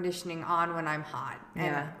the air conditioning on when I'm hot.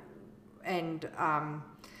 And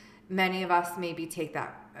many of us maybe take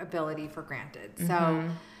that ability for granted. So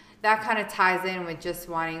that kind of ties in with just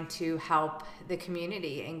wanting to help the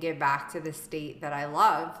community and give back to the state that I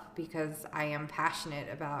love, because I am passionate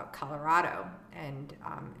about Colorado and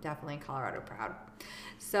definitely Colorado proud.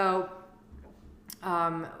 So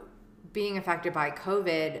being affected by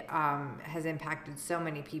COVID has impacted so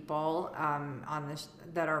many people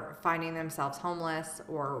that are finding themselves homeless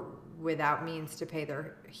or without means to pay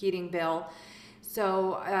their heating bill.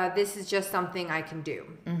 So this is just something I can do,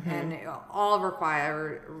 and it all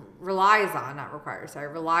relies on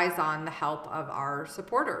the help of our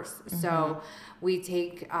supporters. So we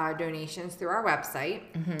take donations through our website,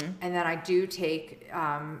 and then I do take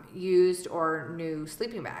used or new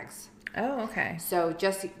sleeping bags. Oh, okay. So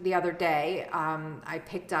just the other day, I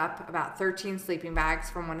picked up about 13 sleeping bags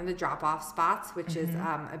from one of the drop-off spots, which is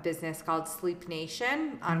a business called Sleep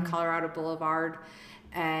Nation on Colorado Boulevard.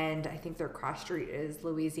 And I think their cross street is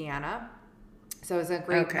Louisiana. So it's a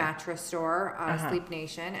great mattress store, Sleep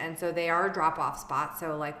Nation. And so they are a drop-off spot.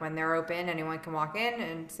 So like when they're open, anyone can walk in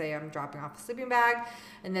and say, I'm dropping off a sleeping bag.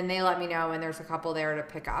 And then they let me know when there's a couple there to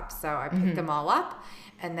pick up. So I picked them all up.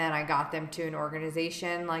 And then I got them to an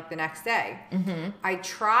organization like the next day. I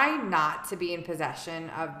try not to be in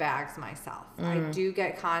possession of bags myself. I do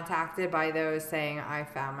get contacted by those saying, I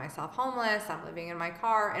found myself homeless, I'm living in my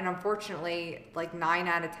car. And unfortunately, like 9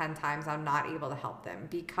 out of 10 times, I'm not able to help them.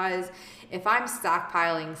 Because if I'm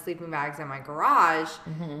stockpiling sleeping bags in my garage,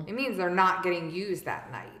 it means they're not getting used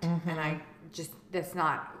that night. And that's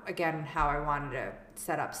not, again, how I wanted to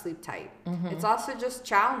set up Sleep Tight. It's also just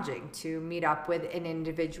challenging to meet up with an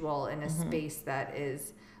individual in a space that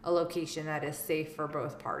is a location that is safe for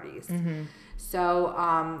both parties. So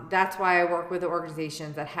that's why I work with the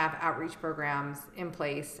organizations that have outreach programs in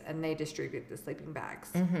place and they distribute the sleeping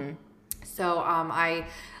bags. So I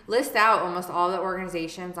list out almost all the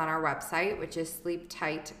organizations on our website, which is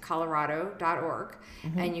sleeptightcolorado.org.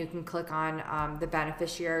 And you can click on the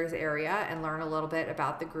beneficiaries area and learn a little bit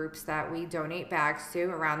about the groups that we donate bags to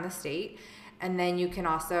around the state. And then you can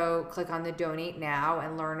also click on the donate now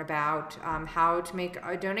and learn about how to make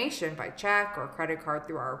a donation by check or credit card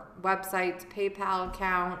through our website's PayPal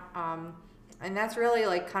account. And that's really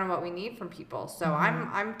like kind of what we need from people. So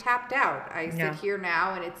I'm tapped out. I sit here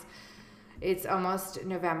now and it's almost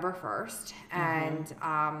November 1st, and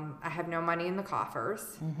I have no money in the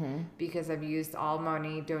coffers because I've used all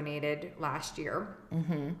money donated last year.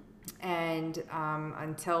 And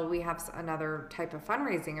until we have another type of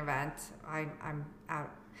fundraising event, I'm out.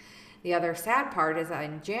 The other sad part is that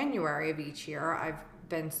in January of each year, I've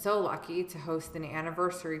been so lucky to host an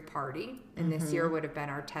anniversary party, and this year would have been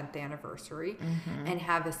our 10th anniversary, and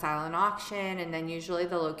have a silent auction. And then usually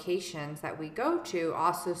the locations that we go to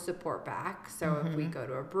also support back. So if we go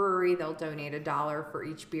to a brewery, they'll donate $1 for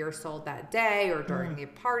each beer sold that day or during the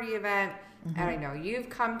party event. And I know you've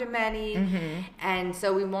come to many. And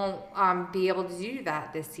so we won't be able to do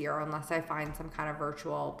that this year unless I find some kind of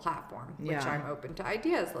virtual platform, which I'm open to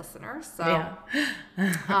ideas, listeners. So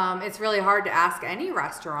it's really hard to ask any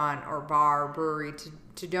restaurant or bar or brewery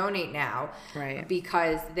to donate now,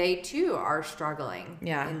 because they too are struggling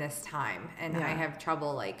in this time, and I have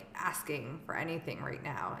trouble like asking for anything right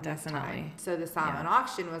now in this time. So the silent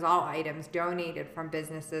auction was all items donated from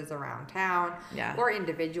businesses around town, or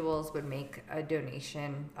individuals would make a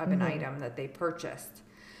donation of an item that they purchased.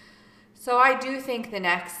 So I do think the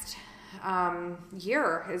next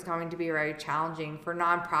year is going to be very challenging for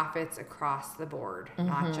nonprofits across the board,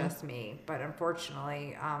 not just me. But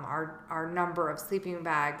unfortunately, our number of sleeping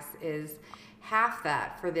bags is half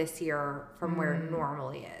that for this year from where it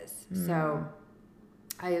normally is. So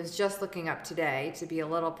I was just looking up today to be a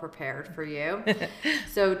little prepared for you.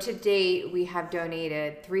 So to date, we have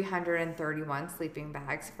donated 331 sleeping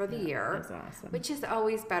bags for the year, that's awesome. Which is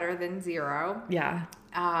always better than zero.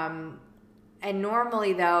 And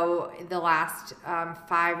normally, though, the last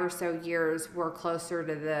 5 or so years, we're closer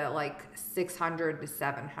to the like 600 to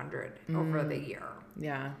 700 over the year.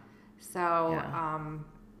 So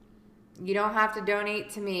you don't have to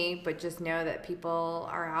donate to me, but just know that people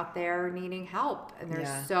are out there needing help. And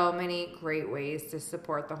there's so many great ways to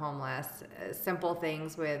support the homeless. Simple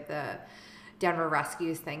things with the Denver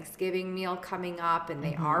Rescue's Thanksgiving meal coming up, and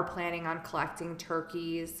they are planning on collecting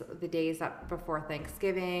turkeys the days up before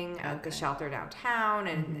Thanksgiving at the shelter downtown,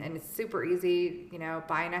 and it's super easy,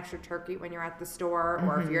 buy an extra turkey when you're at the store,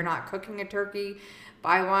 or if you're not cooking a turkey,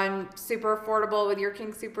 buy one super affordable with your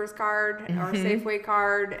King Soopers card or Safeway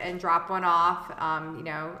card and drop one off,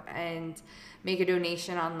 and make a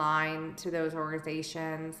donation online to those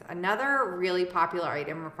organizations. Another really popular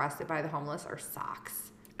item requested by the homeless are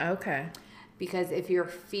socks. Because if your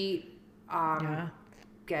feet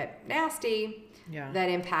get nasty, that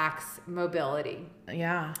impacts mobility.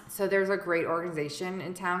 So there's a great organization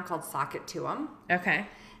in town called Sock It To 'Em.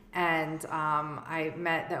 And I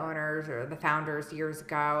met the owners or the founders years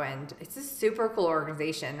ago, and it's a super cool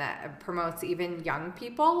organization that promotes even young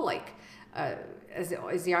people, like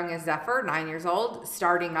as young as Zephyr, 9 years old,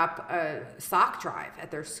 starting up a sock drive at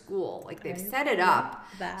their school. Like they've set it up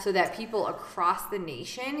so that people across the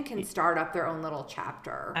nation can start up their own little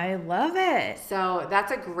chapter. I love it. So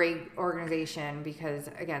that's a great organization because,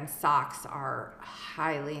 again, socks are a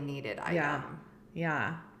highly needed item.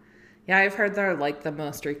 Yeah, I've heard they're like the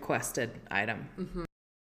most requested item.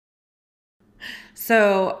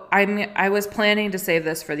 So I was planning to save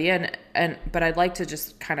this for the end, but I'd like to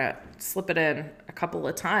just kind of slip it in a couple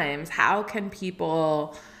of times. How can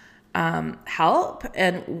people help,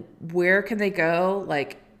 and where can they go?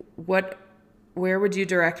 Like, what where would you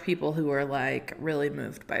direct people who are like really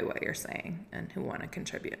moved by what you're saying and who want to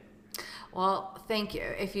contribute? Well, thank you.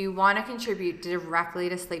 If you want to contribute directly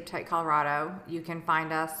to Sleep Tight Colorado, you can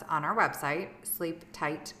find us on our website, Sleep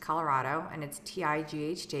Tight Colorado, and it's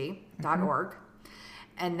TIGHT.org.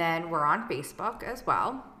 And then we're on Facebook as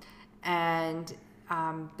well. And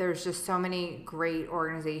there's just so many great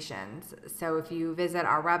organizations. So if you visit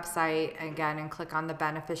our website again and click on the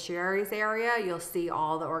beneficiaries area, you'll see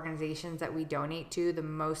all the organizations that we donate to, the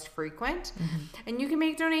most frequent, and you can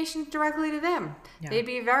make donations directly to them. Yeah. They'd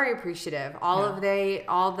be very appreciative. All the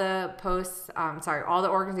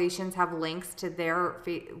organizations have links to their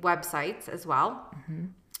websites as well.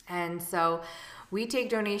 And so we take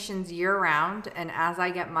donations year round, and as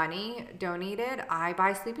I get money donated, I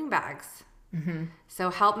buy sleeping bags. So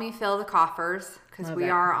help me fill the coffers, because we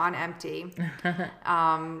are on empty.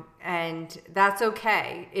 And that's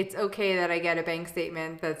okay. It's okay that I get a bank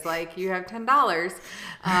statement that's like, you have $10,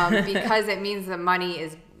 because it means the money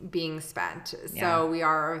is being spent. So we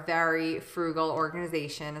are a very frugal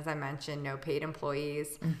organization, as I mentioned, no paid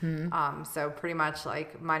employees. So pretty much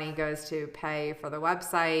like money goes to pay for the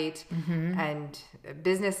website and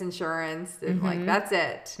business insurance, and like that's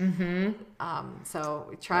it. So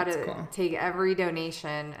we try to take every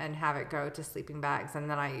donation and have it go to sleeping bags, and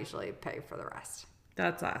then I usually pay for the rest.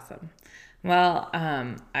 That's awesome. Well,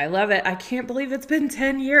 I love it. I can't believe it's been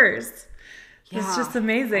 10 years. It's just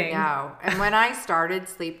amazing. I know. And when I started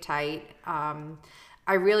Sleep Tight,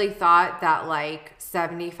 I really thought that like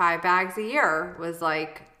 75 bags a year was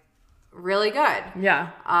like really good.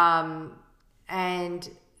 Yeah. And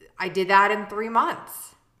I did that in 3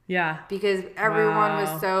 months. Yeah. Because everyone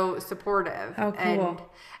was so supportive. Oh, cool. And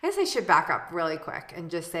I guess I should back up really quick and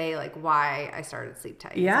just say like why I started Sleep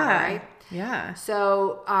Tight. Yeah. Is that right? Yeah.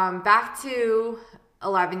 So back to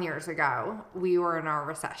 11 years ago, we were in our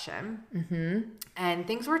recession, and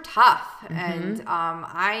things were tough. And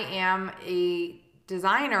I am a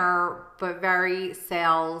designer, but very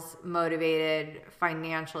sales motivated,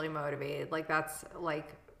 financially motivated. Like that's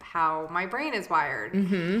like how my brain is wired.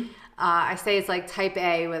 I say it's like type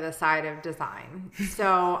A with a side of design.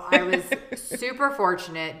 So I was super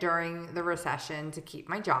fortunate during the recession to keep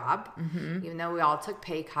my job, even though we all took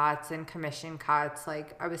pay cuts and commission cuts.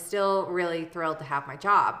 Like I was still really thrilled to have my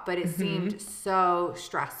job, but it seemed so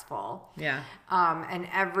stressful. Yeah. And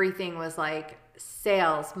everything was like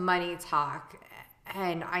sales, money talk.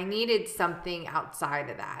 And I needed something outside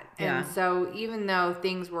of that. And so even though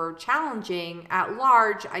things were challenging at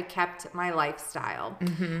large, I kept my lifestyle,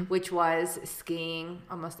 which was skiing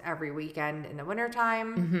almost every weekend in the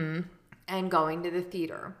wintertime and going to the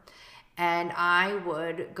theater. And I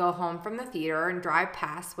would go home from the theater and drive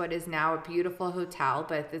past what is now a beautiful hotel,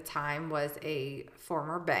 but at the time was a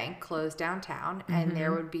former bank closed downtown. And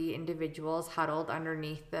there would be individuals huddled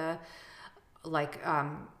underneath the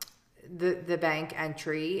bank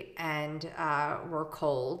entry, and were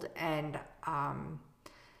cold, and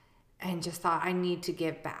just thought I need to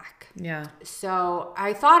give back. Yeah. So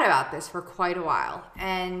I thought about this for quite a while,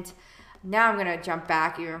 and now I'm going to jump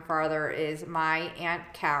back even farther. Is my Aunt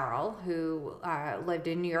Carol, who lived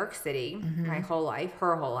in New York City her whole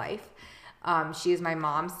life. She is my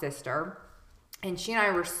mom's sister. And she and I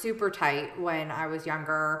were super tight when I was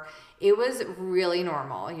younger. It was really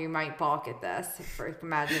normal. You might balk at this,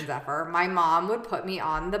 imagine Zephyr. My mom would put me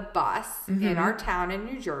on the bus in our town in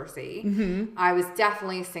New Jersey. I was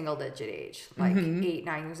definitely single digit age, like 8,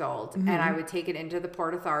 9 years old. And I would take it into the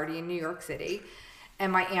Port Authority in New York City.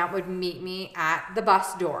 And my aunt would meet me at the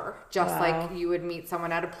bus door, just like you would meet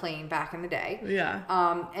someone at a plane back in the day. Yeah.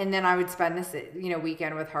 And then I would spend this,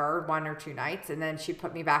 weekend with her 1 or 2 nights, and then she'd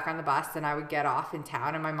put me back on the bus, and I would get off in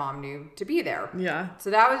town, and my mom knew to be there. Yeah. So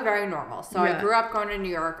that was very normal. So I grew up going to New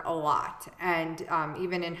York a lot, and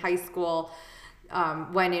even in high school,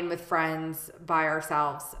 went in with friends by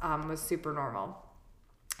ourselves, was super normal.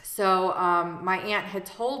 So my aunt had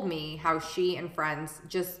told me how she and friends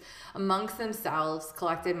just amongst themselves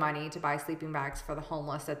collected money to buy sleeping bags for the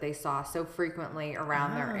homeless that they saw so frequently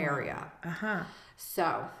around their area.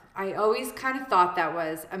 So I always kind of thought that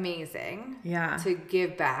was amazing to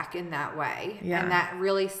give back in that way. Yeah. And that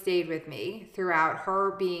really stayed with me throughout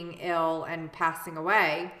her being ill and passing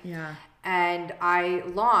away. Yeah. And I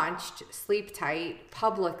launched Sleep Tight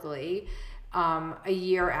publicly a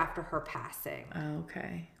year after her passing.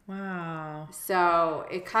 Okay. Wow. So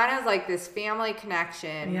it kind of like this family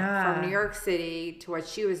connection from New York City to what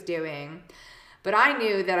she was doing. But I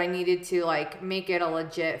knew that I needed to like make it a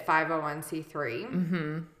legit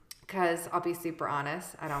 501c3. because I'll be super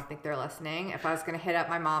honest, I don't think they're listening. If I was going to hit up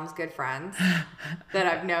my mom's good friends that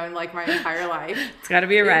I've known like my entire life, it's got to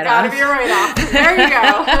be a write-off. It's got to be a write-off. There you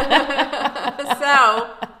go. So,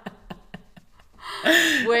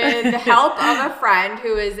 with the help of a friend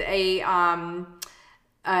who is a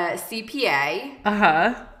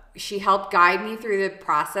CPA, she helped guide me through the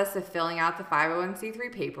process of filling out the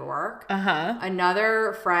 501c3 paperwork.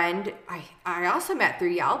 Another friend I also met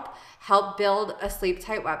through Yelp helped build a Sleep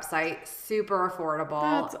Tight website, super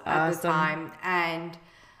affordable at the time. And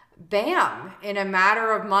bam, in a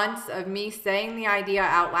matter of months of me saying the idea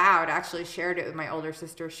out loud, I actually shared it with my older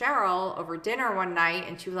sister Cheryl over dinner one night,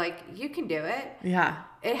 and she was like, you can do it. Yeah.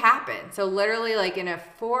 It happened. So literally like in a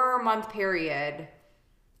 4-month period,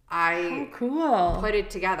 I put it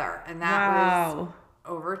together, and that was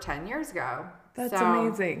over 10 years ago. That's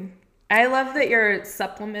amazing. I love that you're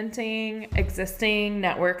supplementing existing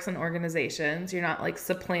networks and organizations. You're not like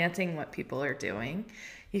supplanting what people are doing.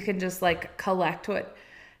 You can just like collect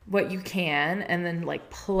what you can and then like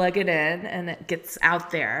plug it in, and it gets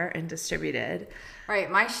out there and distributed.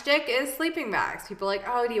 Right. My shtick is sleeping bags. People are like,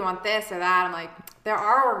 oh, do you want this or that? I'm like, there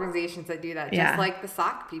are organizations that do that, just like the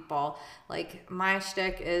sock people. Like, my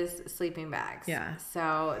shtick is sleeping bags. Yeah.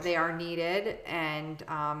 So they are needed, and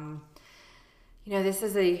this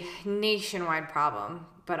is a nationwide problem,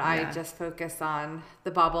 but I just focus on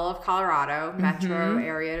the bubble of Colorado, metro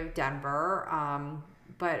area of Denver,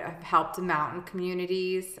 but I've helped mountain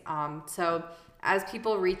communities. So as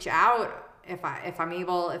people reach out, if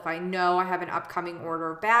I know I have an upcoming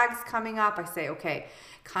order of bags coming up, I say, okay,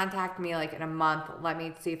 contact me like in a month. Let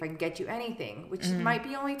me see if I can get you anything, which might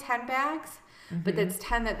be only 10 bags. But that's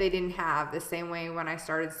 10 that they didn't have. The same way when I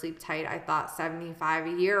started Sleep Tight, I thought 75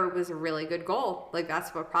 a year was a really good goal. Like, that's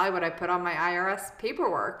probably what I put on my IRS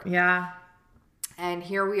paperwork. Yeah. And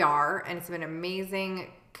here we are, and it's been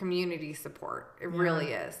amazing community support. It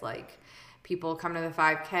really is. Like, people come to the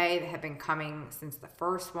 5K. They have been coming since the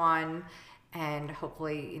first one, and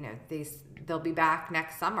hopefully, they'll be back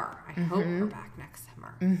next summer. I hope we're back next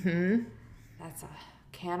summer. That's a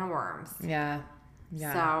can of worms. Yeah.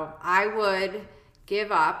 Yeah. So I would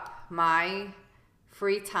give up my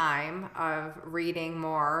free time of reading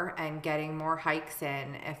more and getting more hikes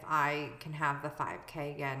in if I can have the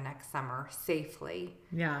 5K again next summer safely.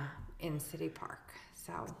 Yeah. In City Park.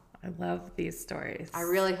 So I love these stories. I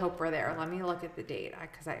really hope we're there. Let me look at the date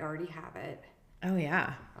because I already have it. Oh,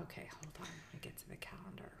 yeah. Okay, hold on. Let me get to the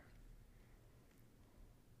calendar.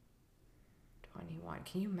 21.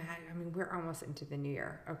 Can you imagine? I mean, we're almost into the new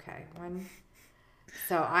year. Okay,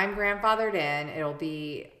 So I'm grandfathered in. It'll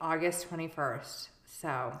be August 21st.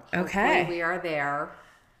 So hopefully we are there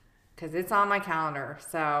because it's on my calendar.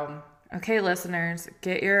 So okay, listeners,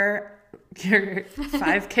 get your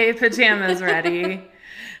 5K pajamas ready.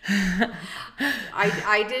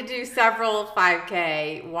 I did do several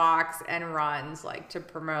 5K walks and runs like to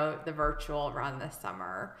promote the virtual run this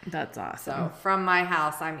summer. That's awesome. So from my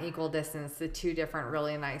house, I'm equal distance to 2 different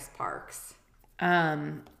really nice parks.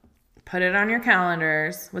 Put it on your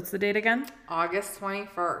calendars. What's the date again? August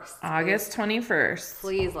 21st. August 21st.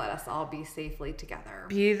 Please let us all be safely together.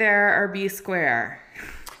 Be there or be square.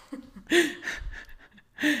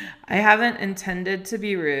 I haven't intended to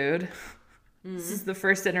be rude. This is the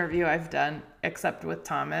first interview I've done, except with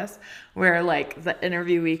Thomas, where like the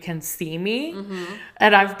interviewee can see me.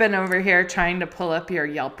 And I've been over here trying to pull up your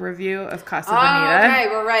Yelp review of Casa Bonita. Okay,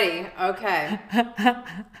 we're ready. Okay.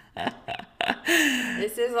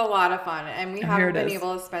 This is a lot of fun, and we haven't been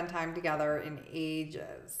able to spend time together in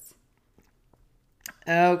ages.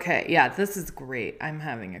 Okay, yeah, this is great. I'm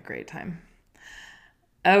having a great time.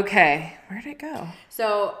 Okay, where'd it go?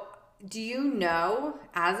 So, do you know,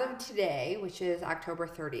 as of today, which is October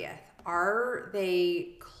 30th, are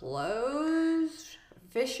they closed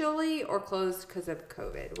officially or closed because of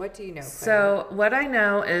COVID? What do you know, Claire? So, what I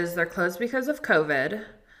know is they're closed because of COVID.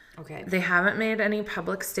 Okay. They haven't made any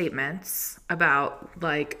public statements about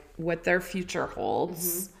like what their future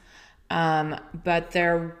holds. But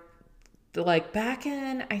they're like back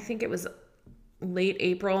in, I think it was late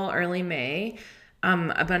April, early May,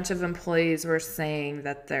 a bunch of employees were saying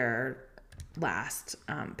that their last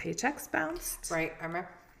paychecks bounced. Right. I remember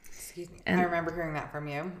hearing that from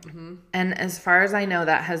you. And as far as I know,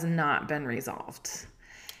 that has not been resolved.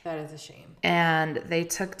 That is a shame. And they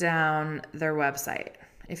took down their website.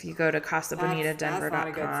 If you go to CasaBonitaDenver.com, that's not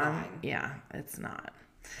a good sign. Yeah, it's not.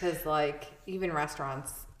 Because like even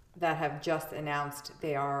restaurants that have just announced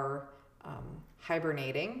they are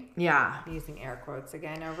hibernating. Yeah. I'm using air quotes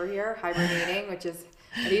again over here. Hibernating, which is,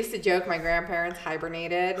 I used to joke my grandparents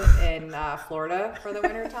hibernated in Florida for the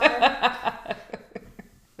wintertime.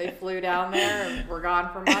 They flew down there and were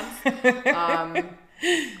gone for months.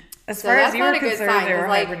 As far as you were concerned, they were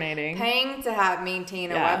like, hibernating. Paying to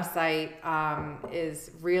maintain a website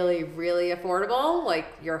is really, really affordable. Like,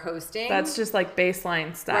 you're hosting. That's just like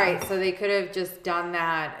baseline stuff. Right. So they could have just done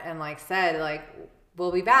that and like said, like,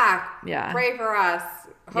 we'll be back. Yeah. Pray for us.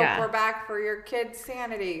 Hope we're back for your kids'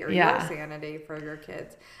 sanity or your sanity for your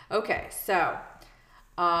kids. Okay. So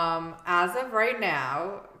as of right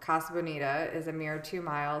now, Casa Bonita is a mere 2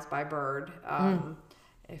 miles by bird.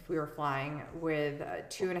 If we were flying, with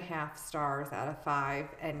 2.5 stars out of 5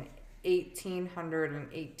 and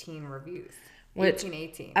 1,818 reviews. Which,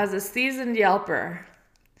 18. as a seasoned Yelper,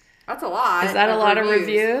 that's a lot. Is that a lot of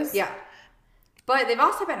reviews? Yeah. But they've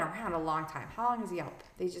also been around a long time. How long is Yelp?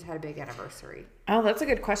 They just had a big anniversary. Oh, that's a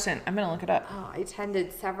good question. I'm going to look it up. Oh, I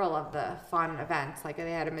attended several of the fun events. Like, they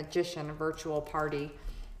had a magician, a virtual party.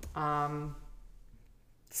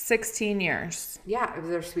 16 years. Yeah, it was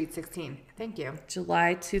their Sweet 16. Thank you.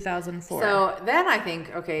 July 2004. So then I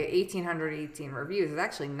think, okay, 1,818 reviews is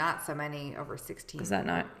actually not so many over 16 Is that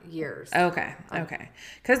not? years. Okay.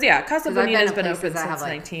 Because, Casa Bonita has been open since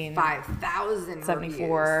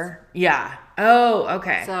 5,074. Yeah. Oh,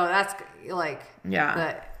 okay. So that's like,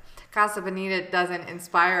 the Casa Bonita doesn't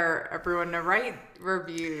inspire everyone to write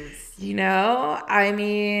reviews. I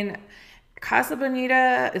mean, Casa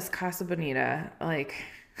Bonita is Casa Bonita. Like,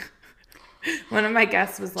 one of my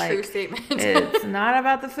guests was like, true statement. It's not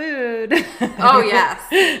about the food. Oh, yes.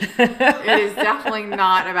 It is definitely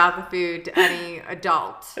not about the food to any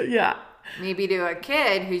adult. Yeah. Maybe to a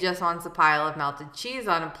kid who just wants a pile of melted cheese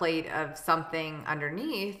on a plate of something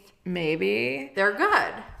underneath. Maybe. They're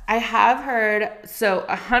good. I have heard,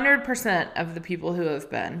 100% of the people who have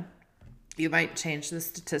been, you might change the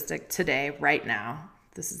statistic today, right now.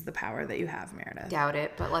 This is the power that you have, Meredith. Doubt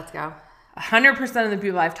it, but let's go. 100% of the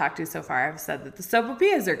people I've talked to so far have said that the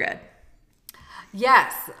sopapillas are good.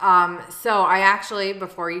 Yes. So I actually,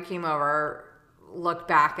 before you came over, looked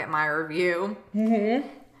back at my review,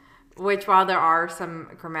 which, while there are some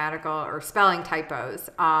grammatical or spelling typos,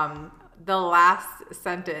 the last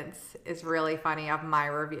sentence is really funny of my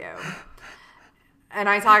review. And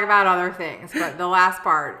I talk about other things, but the last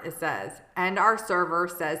part, it says, and our server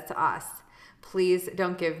says to us, please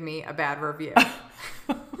don't give me a bad review.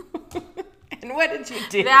 And what did you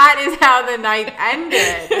do? That is how the night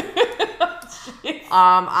ended.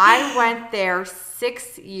 I went there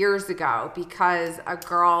 6 years ago because a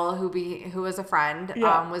girl who was a friend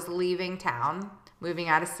was leaving town, moving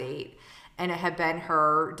out of state, and it had been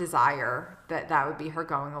her desire that would be her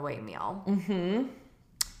going away meal. Mm-hmm.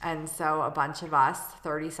 And so a bunch of us,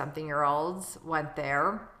 30-something-year-olds, went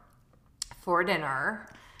there for dinner.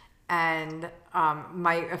 And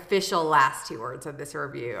my official last 2 words of this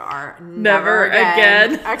review are never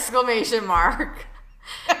again! Exclamation mark.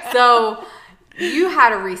 So you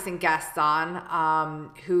had a recent guest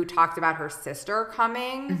on who talked about her sister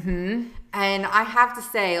coming. Mm-hmm. And I have to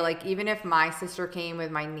say, like, even if my sister came with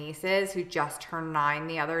my nieces who just turned 9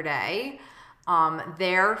 the other day,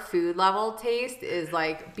 their food level taste is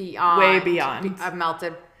like way beyond a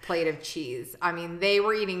melted plate of cheese. I mean, they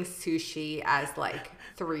were eating sushi as like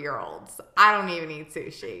 3-year-olds. I don't even eat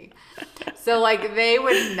sushi. So like, they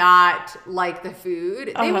would not like the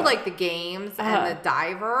food. They would like the games and the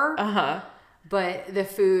diver. But the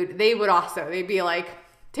food, they'd be like,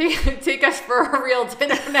 take us for a real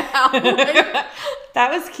dinner now. Like,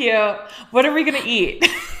 that was cute. What are we going to eat?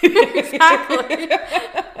 Exactly.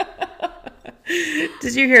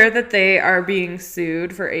 Did you hear that they are being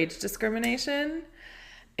sued for age discrimination?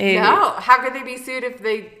 No. How could they be sued if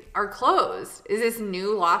they are closed? Is this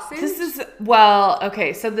new lawsuit?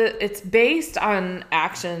 Okay. So it's based on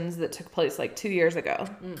actions that took place like 2 years ago.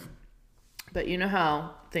 Mm. But you know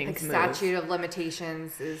how things move. Statute of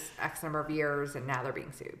limitations is X number of years, and now they're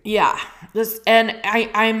being sued. Yeah.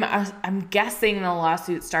 I'm guessing the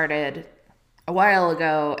lawsuit started a while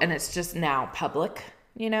ago, and it's just now public,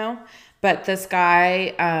 But this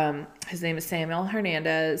guy, his name is Samuel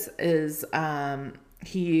Hernandez,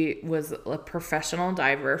 he was a professional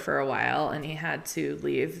diver for a while, and he had to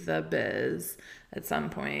leave the biz at some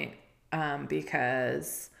point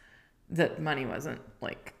because the money wasn't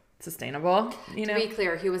like sustainable. To be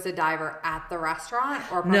clear, he was a diver at the restaurant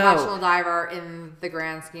or a professional diver in the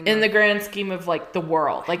grand scheme? In the grand scheme of like the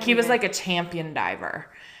world. Like he was like a champion diver.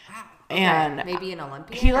 Wow. Okay. And maybe an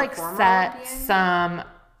Olympian? He like set some...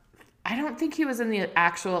 I don't think he was in the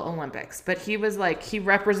actual Olympics, but he was like, he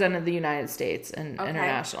represented the United States in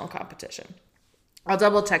international competition. I'll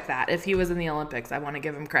double check that. If he was in the Olympics, I want to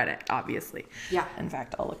give him credit, obviously. Yeah. In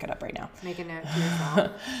fact, I'll look it up right now. Make a note to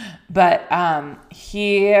yourself. But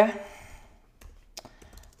he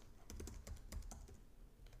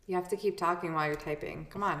You have to keep talking while you're typing.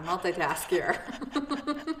 Come on, multitask here.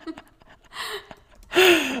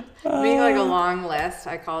 Make like a long list.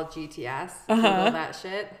 I call it GTS. Google that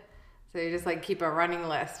shit. So you just like keep a running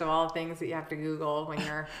list of all the things that you have to Google when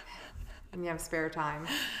you have spare time.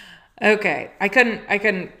 Okay. I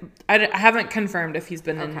haven't confirmed if he's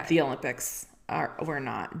been in the Olympics or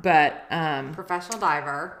not, but Professional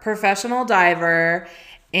diver,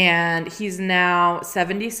 and he's now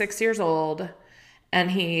 76 years old, and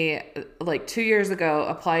he like 2 years ago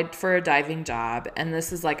applied for a diving job, and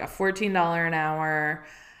this is like a $14 an hour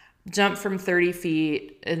jump from 30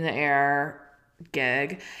 feet in the air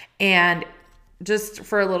gig. And just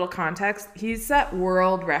for a little context, he's set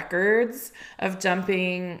world records of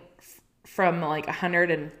jumping from like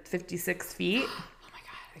 156 feet. Oh my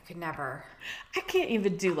God, I could never. I can't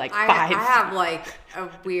even do like 5. I have like a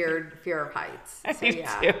weird fear of heights. So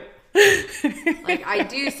too. Like I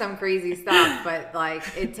do some crazy stuff, but like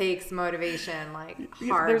it takes motivation, like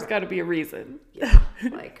hard. There's got to be a reason. Yeah,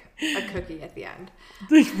 like a cookie at the end.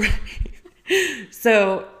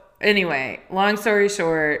 So anyway, long story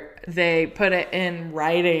short, they put it in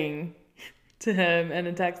writing to him in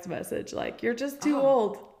a text message, like, you're just too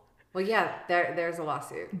old. Well, yeah, there's a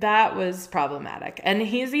lawsuit. That was problematic. And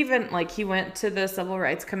he's even, like, he went to the Civil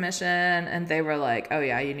Rights Commission, and they were like, oh,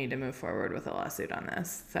 yeah, you need to move forward with a lawsuit on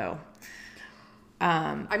this. So,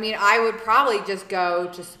 I mean, I would probably just go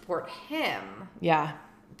to support him. Yeah.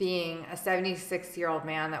 Being a 76-year-old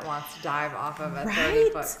man that wants to dive off of a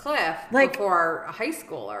 30-foot cliff like, before a high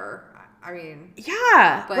schooler. I mean.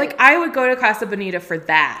 Yeah. Like, I would go to Casa Bonita for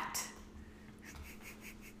that.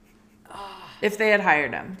 If they had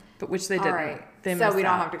hired him. But which they didn't. Right. They so we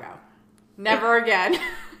don't have to go. Never again.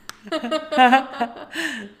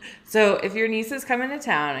 So if your niece is coming to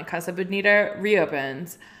town and Casa Bonita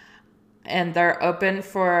reopens and they're open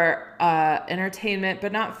for entertainment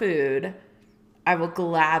but not food, I will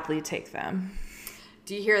gladly take them.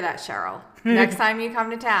 Do you hear that, Cheryl? Next time you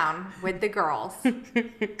come to town with the girls,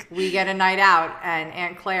 we get a night out and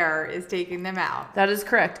Aunt Claire is taking them out. That is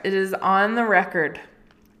correct. It is on the record.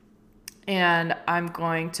 And I'm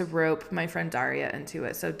going to rope my friend Daria into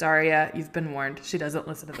it. So Daria, you've been warned. She doesn't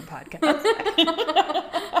listen to the podcast.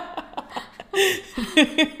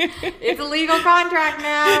 It's a legal contract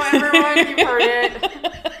now, everyone. You've heard it.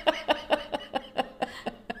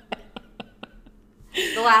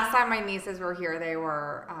 The last time my nieces were here, they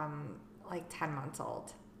were like 10 months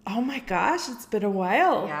old. Oh my gosh, it's been a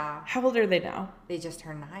while. Yeah. How old are they now? They just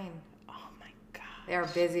turned 9. Oh my God. They are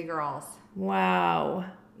busy girls. Wow.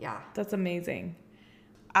 Yeah. That's amazing.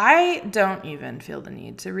 I don't even feel the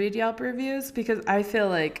need to read Yelp reviews because I feel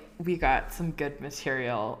like we got some good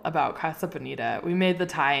material about Casa Bonita. We made the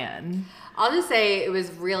tie-in. I'll just say it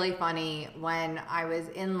was really funny when I was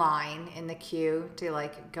in line in the queue to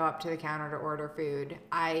like go up to the counter to order food.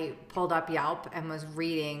 I pulled up Yelp and was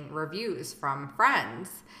reading reviews from friends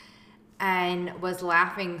and was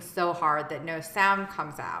laughing so hard that no sound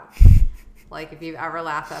comes out. Like, if you've ever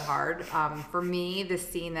laughed that hard. For me, the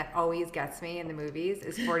scene that always gets me in the movies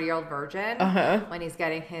is 40-Year-Old Virgin when he's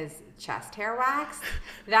getting his chest hair waxed.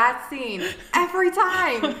 That scene, every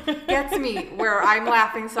time, gets me where I'm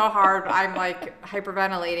laughing so hard, I'm, like,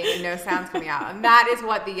 hyperventilating and no sound's coming out. And that is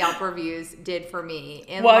what the Yelp reviews did for me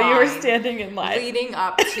in while line, you were standing in line. leading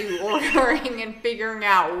up to ordering and figuring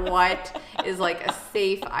out what is, like, a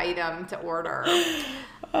safe item to order.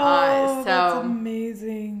 So that's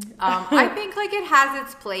amazing. I think like it has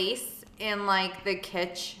its place in like the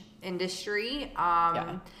kitsch industry.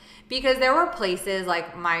 Because there were places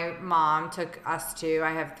like my mom took us to,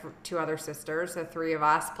 I have 2 other sisters, so 3 of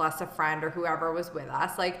us plus a friend or whoever was with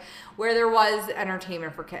us, like where there was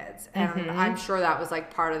entertainment for kids. And I'm sure that was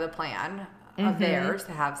like part of the plan of theirs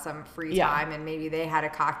to have some free time, and maybe they had a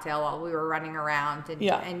cocktail while we were running around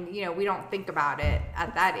and you know, we don't think about it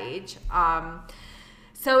at that age.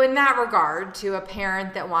 So in that regard, to a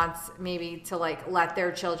parent that wants maybe to like let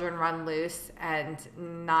their children run loose and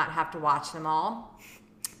not have to watch them all,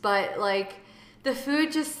 but like the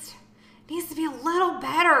food just needs to be a little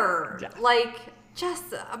better, like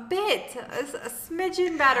just a bit, a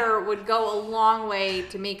smidgen better would go a long way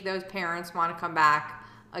to make those parents want to come back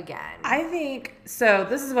again. I think, so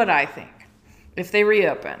this is what I think. If they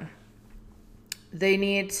reopen, they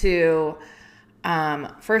need to...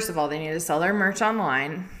 first of all, they need to sell their merch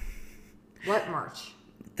online. What merch?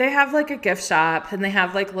 They have like a gift shop and they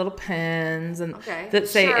have like little pins and that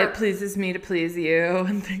say it pleases me to please you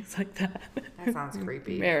and things like that. That sounds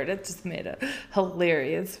creepy. Meredith just made a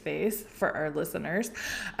hilarious face for our listeners.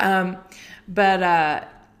 But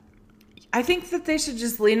I think that they should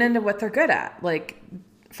just lean into what they're good at. Like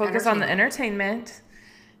focus on the entertainment,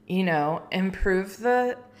 improve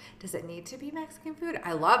the... Does it need to be Mexican food?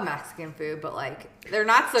 I love Mexican food, but they're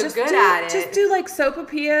not so good at it. Just do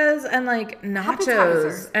sopapillas and nachos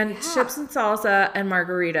appetizers. And chips and salsa and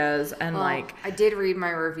margaritas and I did read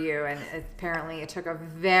my review, and apparently it took a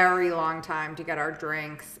very long time to get our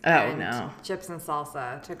drinks. Oh, no. Chips and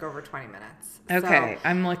salsa took over 20 minutes. Okay, so,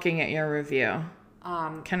 I'm looking at your review.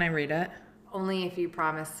 Can I read it? Only if you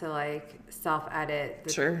promise to self-edit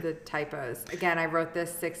the typos. Again, I wrote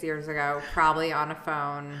this 6 years ago, probably on a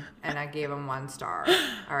phone, and I gave them 1 star.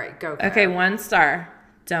 All right, go. Okay, 1 star.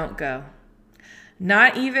 Don't go.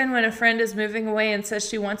 Not even when a friend is moving away and says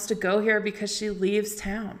she wants to go here because she leaves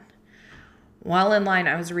town. While in line,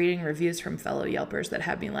 I was reading reviews from fellow Yelpers that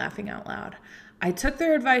had me laughing out loud. I took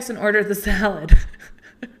their advice and ordered the salad.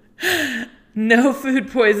 No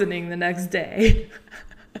food poisoning the next day.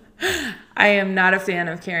 I am not a fan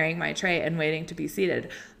of carrying my tray and waiting to be seated.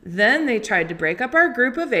 Then they tried to break up our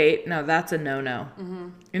group of 8. Now that's a no-no. Mm-hmm.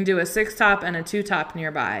 And do a 6-top and a 2-top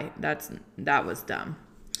nearby. That was dumb.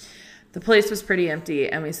 The place was pretty empty,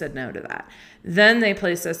 and we said no to that. Then they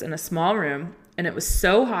placed us in a small room, and it was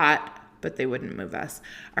so hot, but they wouldn't move us.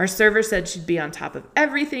 Our server said she'd be on top of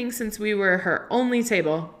everything since we were her only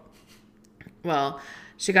table. Well,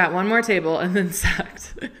 she got 1 more table and then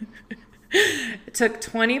sucked. It took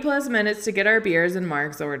 20 plus minutes to get our beers and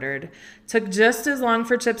margs ordered. Took just as long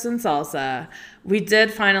for chips and salsa. We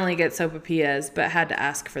did finally get sopapillas, but had to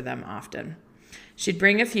ask for them often. She'd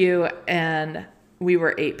bring a few, and we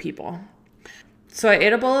were 8 people. So I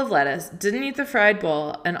ate a bowl of lettuce, didn't eat the fried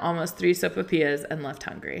bowl, and almost 3 sopapillas, and left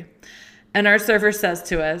hungry. And our server says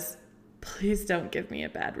to us, "Please don't give me a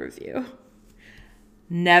bad review."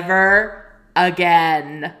 Never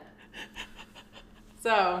again.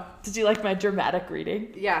 So, did you like my dramatic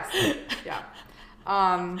reading? Yes. Yeah.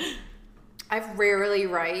 I rarely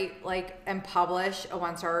write and publish a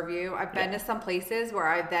 1-star review. I've been to some places where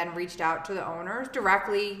I've then reached out to the owners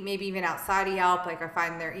directly, maybe even outside of Yelp. I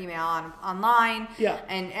find their email online,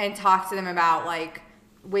 and talk to them about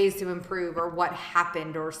ways to improve or what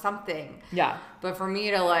happened or something. Yeah. But for me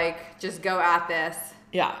to just go at this.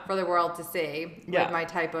 Yeah. For the world to see with my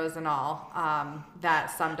typos and all,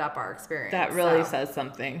 that summed up our experience. That really says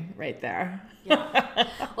something right there. Yeah.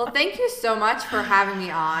 Well, thank you so much for having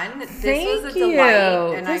me on. This was a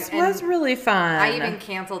delight. And this was really fun. I even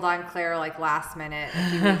canceled on Claire last minute a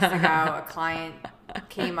few weeks ago. A client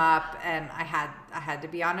came up and I had to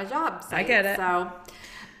be on a job site. I get it.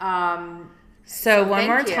 So one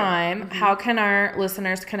more time, how can our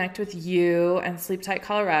listeners connect with you and Sleep Tight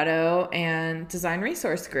Colorado and Design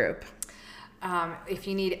Resource Group? If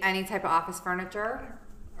you need any type of office furniture,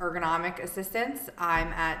 ergonomic assistance,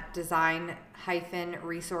 I'm at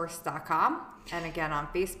design-resource.com, and again on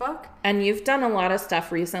Facebook. And you've done a lot of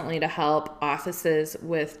stuff recently to help offices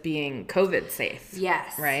with being COVID safe.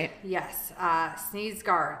 Yes. Right? Yes. Sneeze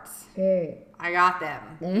guards. I got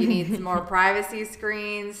them. You need some more privacy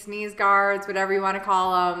screens, sneeze guards, whatever you want to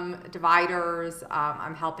call them, dividers.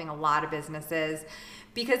 I'm helping a lot of businesses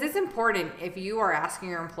because it's important if you are asking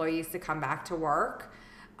your employees to come back to work,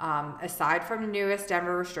 aside from the newest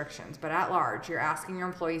Denver restrictions, but at large, you're asking your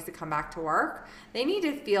employees to come back to work, they need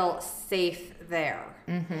to feel safe there.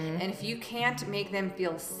 Mm-hmm. And if you can't make them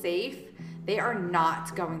feel safe, they are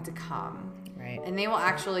not going to come. Right. And they will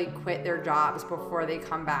actually quit their jobs before they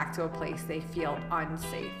come back to a place they feel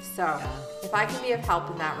unsafe. So if I can be of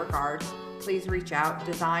help in that regard, please reach out,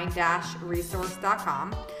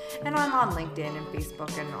 design-resource.com. And I'm on LinkedIn and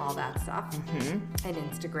Facebook and all that stuff, and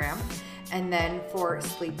Instagram. And then for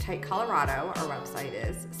Sleep Tight Colorado, our website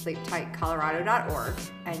is sleeptightcolorado.org.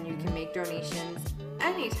 And you can make donations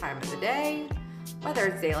any time of the day, whether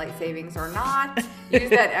it's daylight savings or not.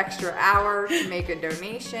 Use that extra hour to make a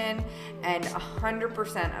donation, and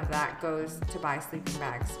 100% of that goes to buy sleeping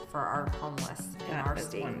bags for our homeless in our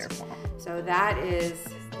state. Wonderful. So that is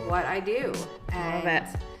what I do, and love it.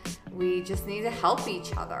 We just need to help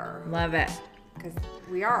each other. Love it, because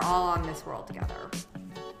we are all on this world together.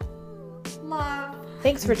 Love.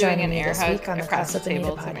 Thanks for joining me this week on the Casa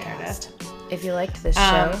Bonita podcast. If you liked this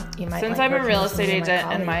show, you might since like I'm a real estate agent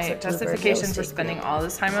and my justification for spending all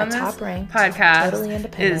this time on this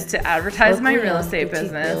podcast is to advertise my real estate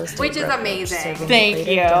business, which is amazing. Thank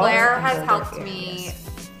you. Claire has helped me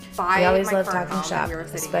buy we always my love current talking home shop, that we were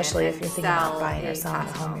sitting especially in if you're and thinking about sell buying or a selling a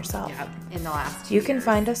casa home yourself. in the last 2 You can years.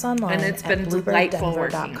 find us online And it's at been delightful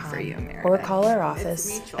working bluerbirdenver.com for you, Meredith. or call our office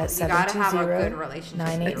mutual. at You gotta have a good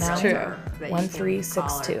relationship with your realtor that you can 720-989-1362.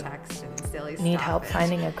 call or text and silly Need stuff help and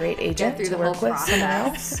finding a great get agent through to the work whole with somewhere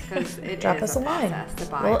process, else? 'cause it Drop is us a line. process to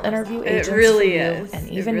buy We'll or interview sell. agents really for you is. and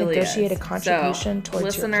It even really negotiate is. a contribution So,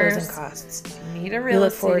 towards your listeners, closing costs. if you Need a real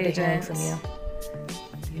estate agent. We look forward to hearing from you.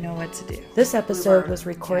 You know what to do. This episode was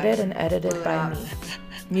recorded and edited by me.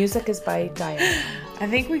 Music is by Diana. I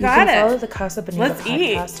think we got it. You can follow the Casa Bonita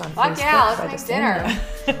podcast on Facebook by the same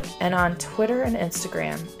name, and on Twitter and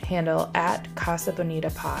Instagram, handle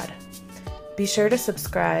 @CasaBonitaPod. Be sure to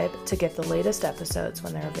subscribe to get the latest episodes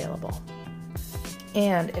when they're available.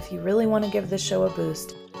 And if you really want to give this show a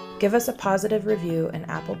boost, give us a positive review in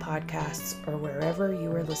Apple Podcasts or wherever you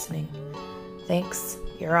are listening. Thanks.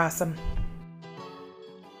 You're awesome.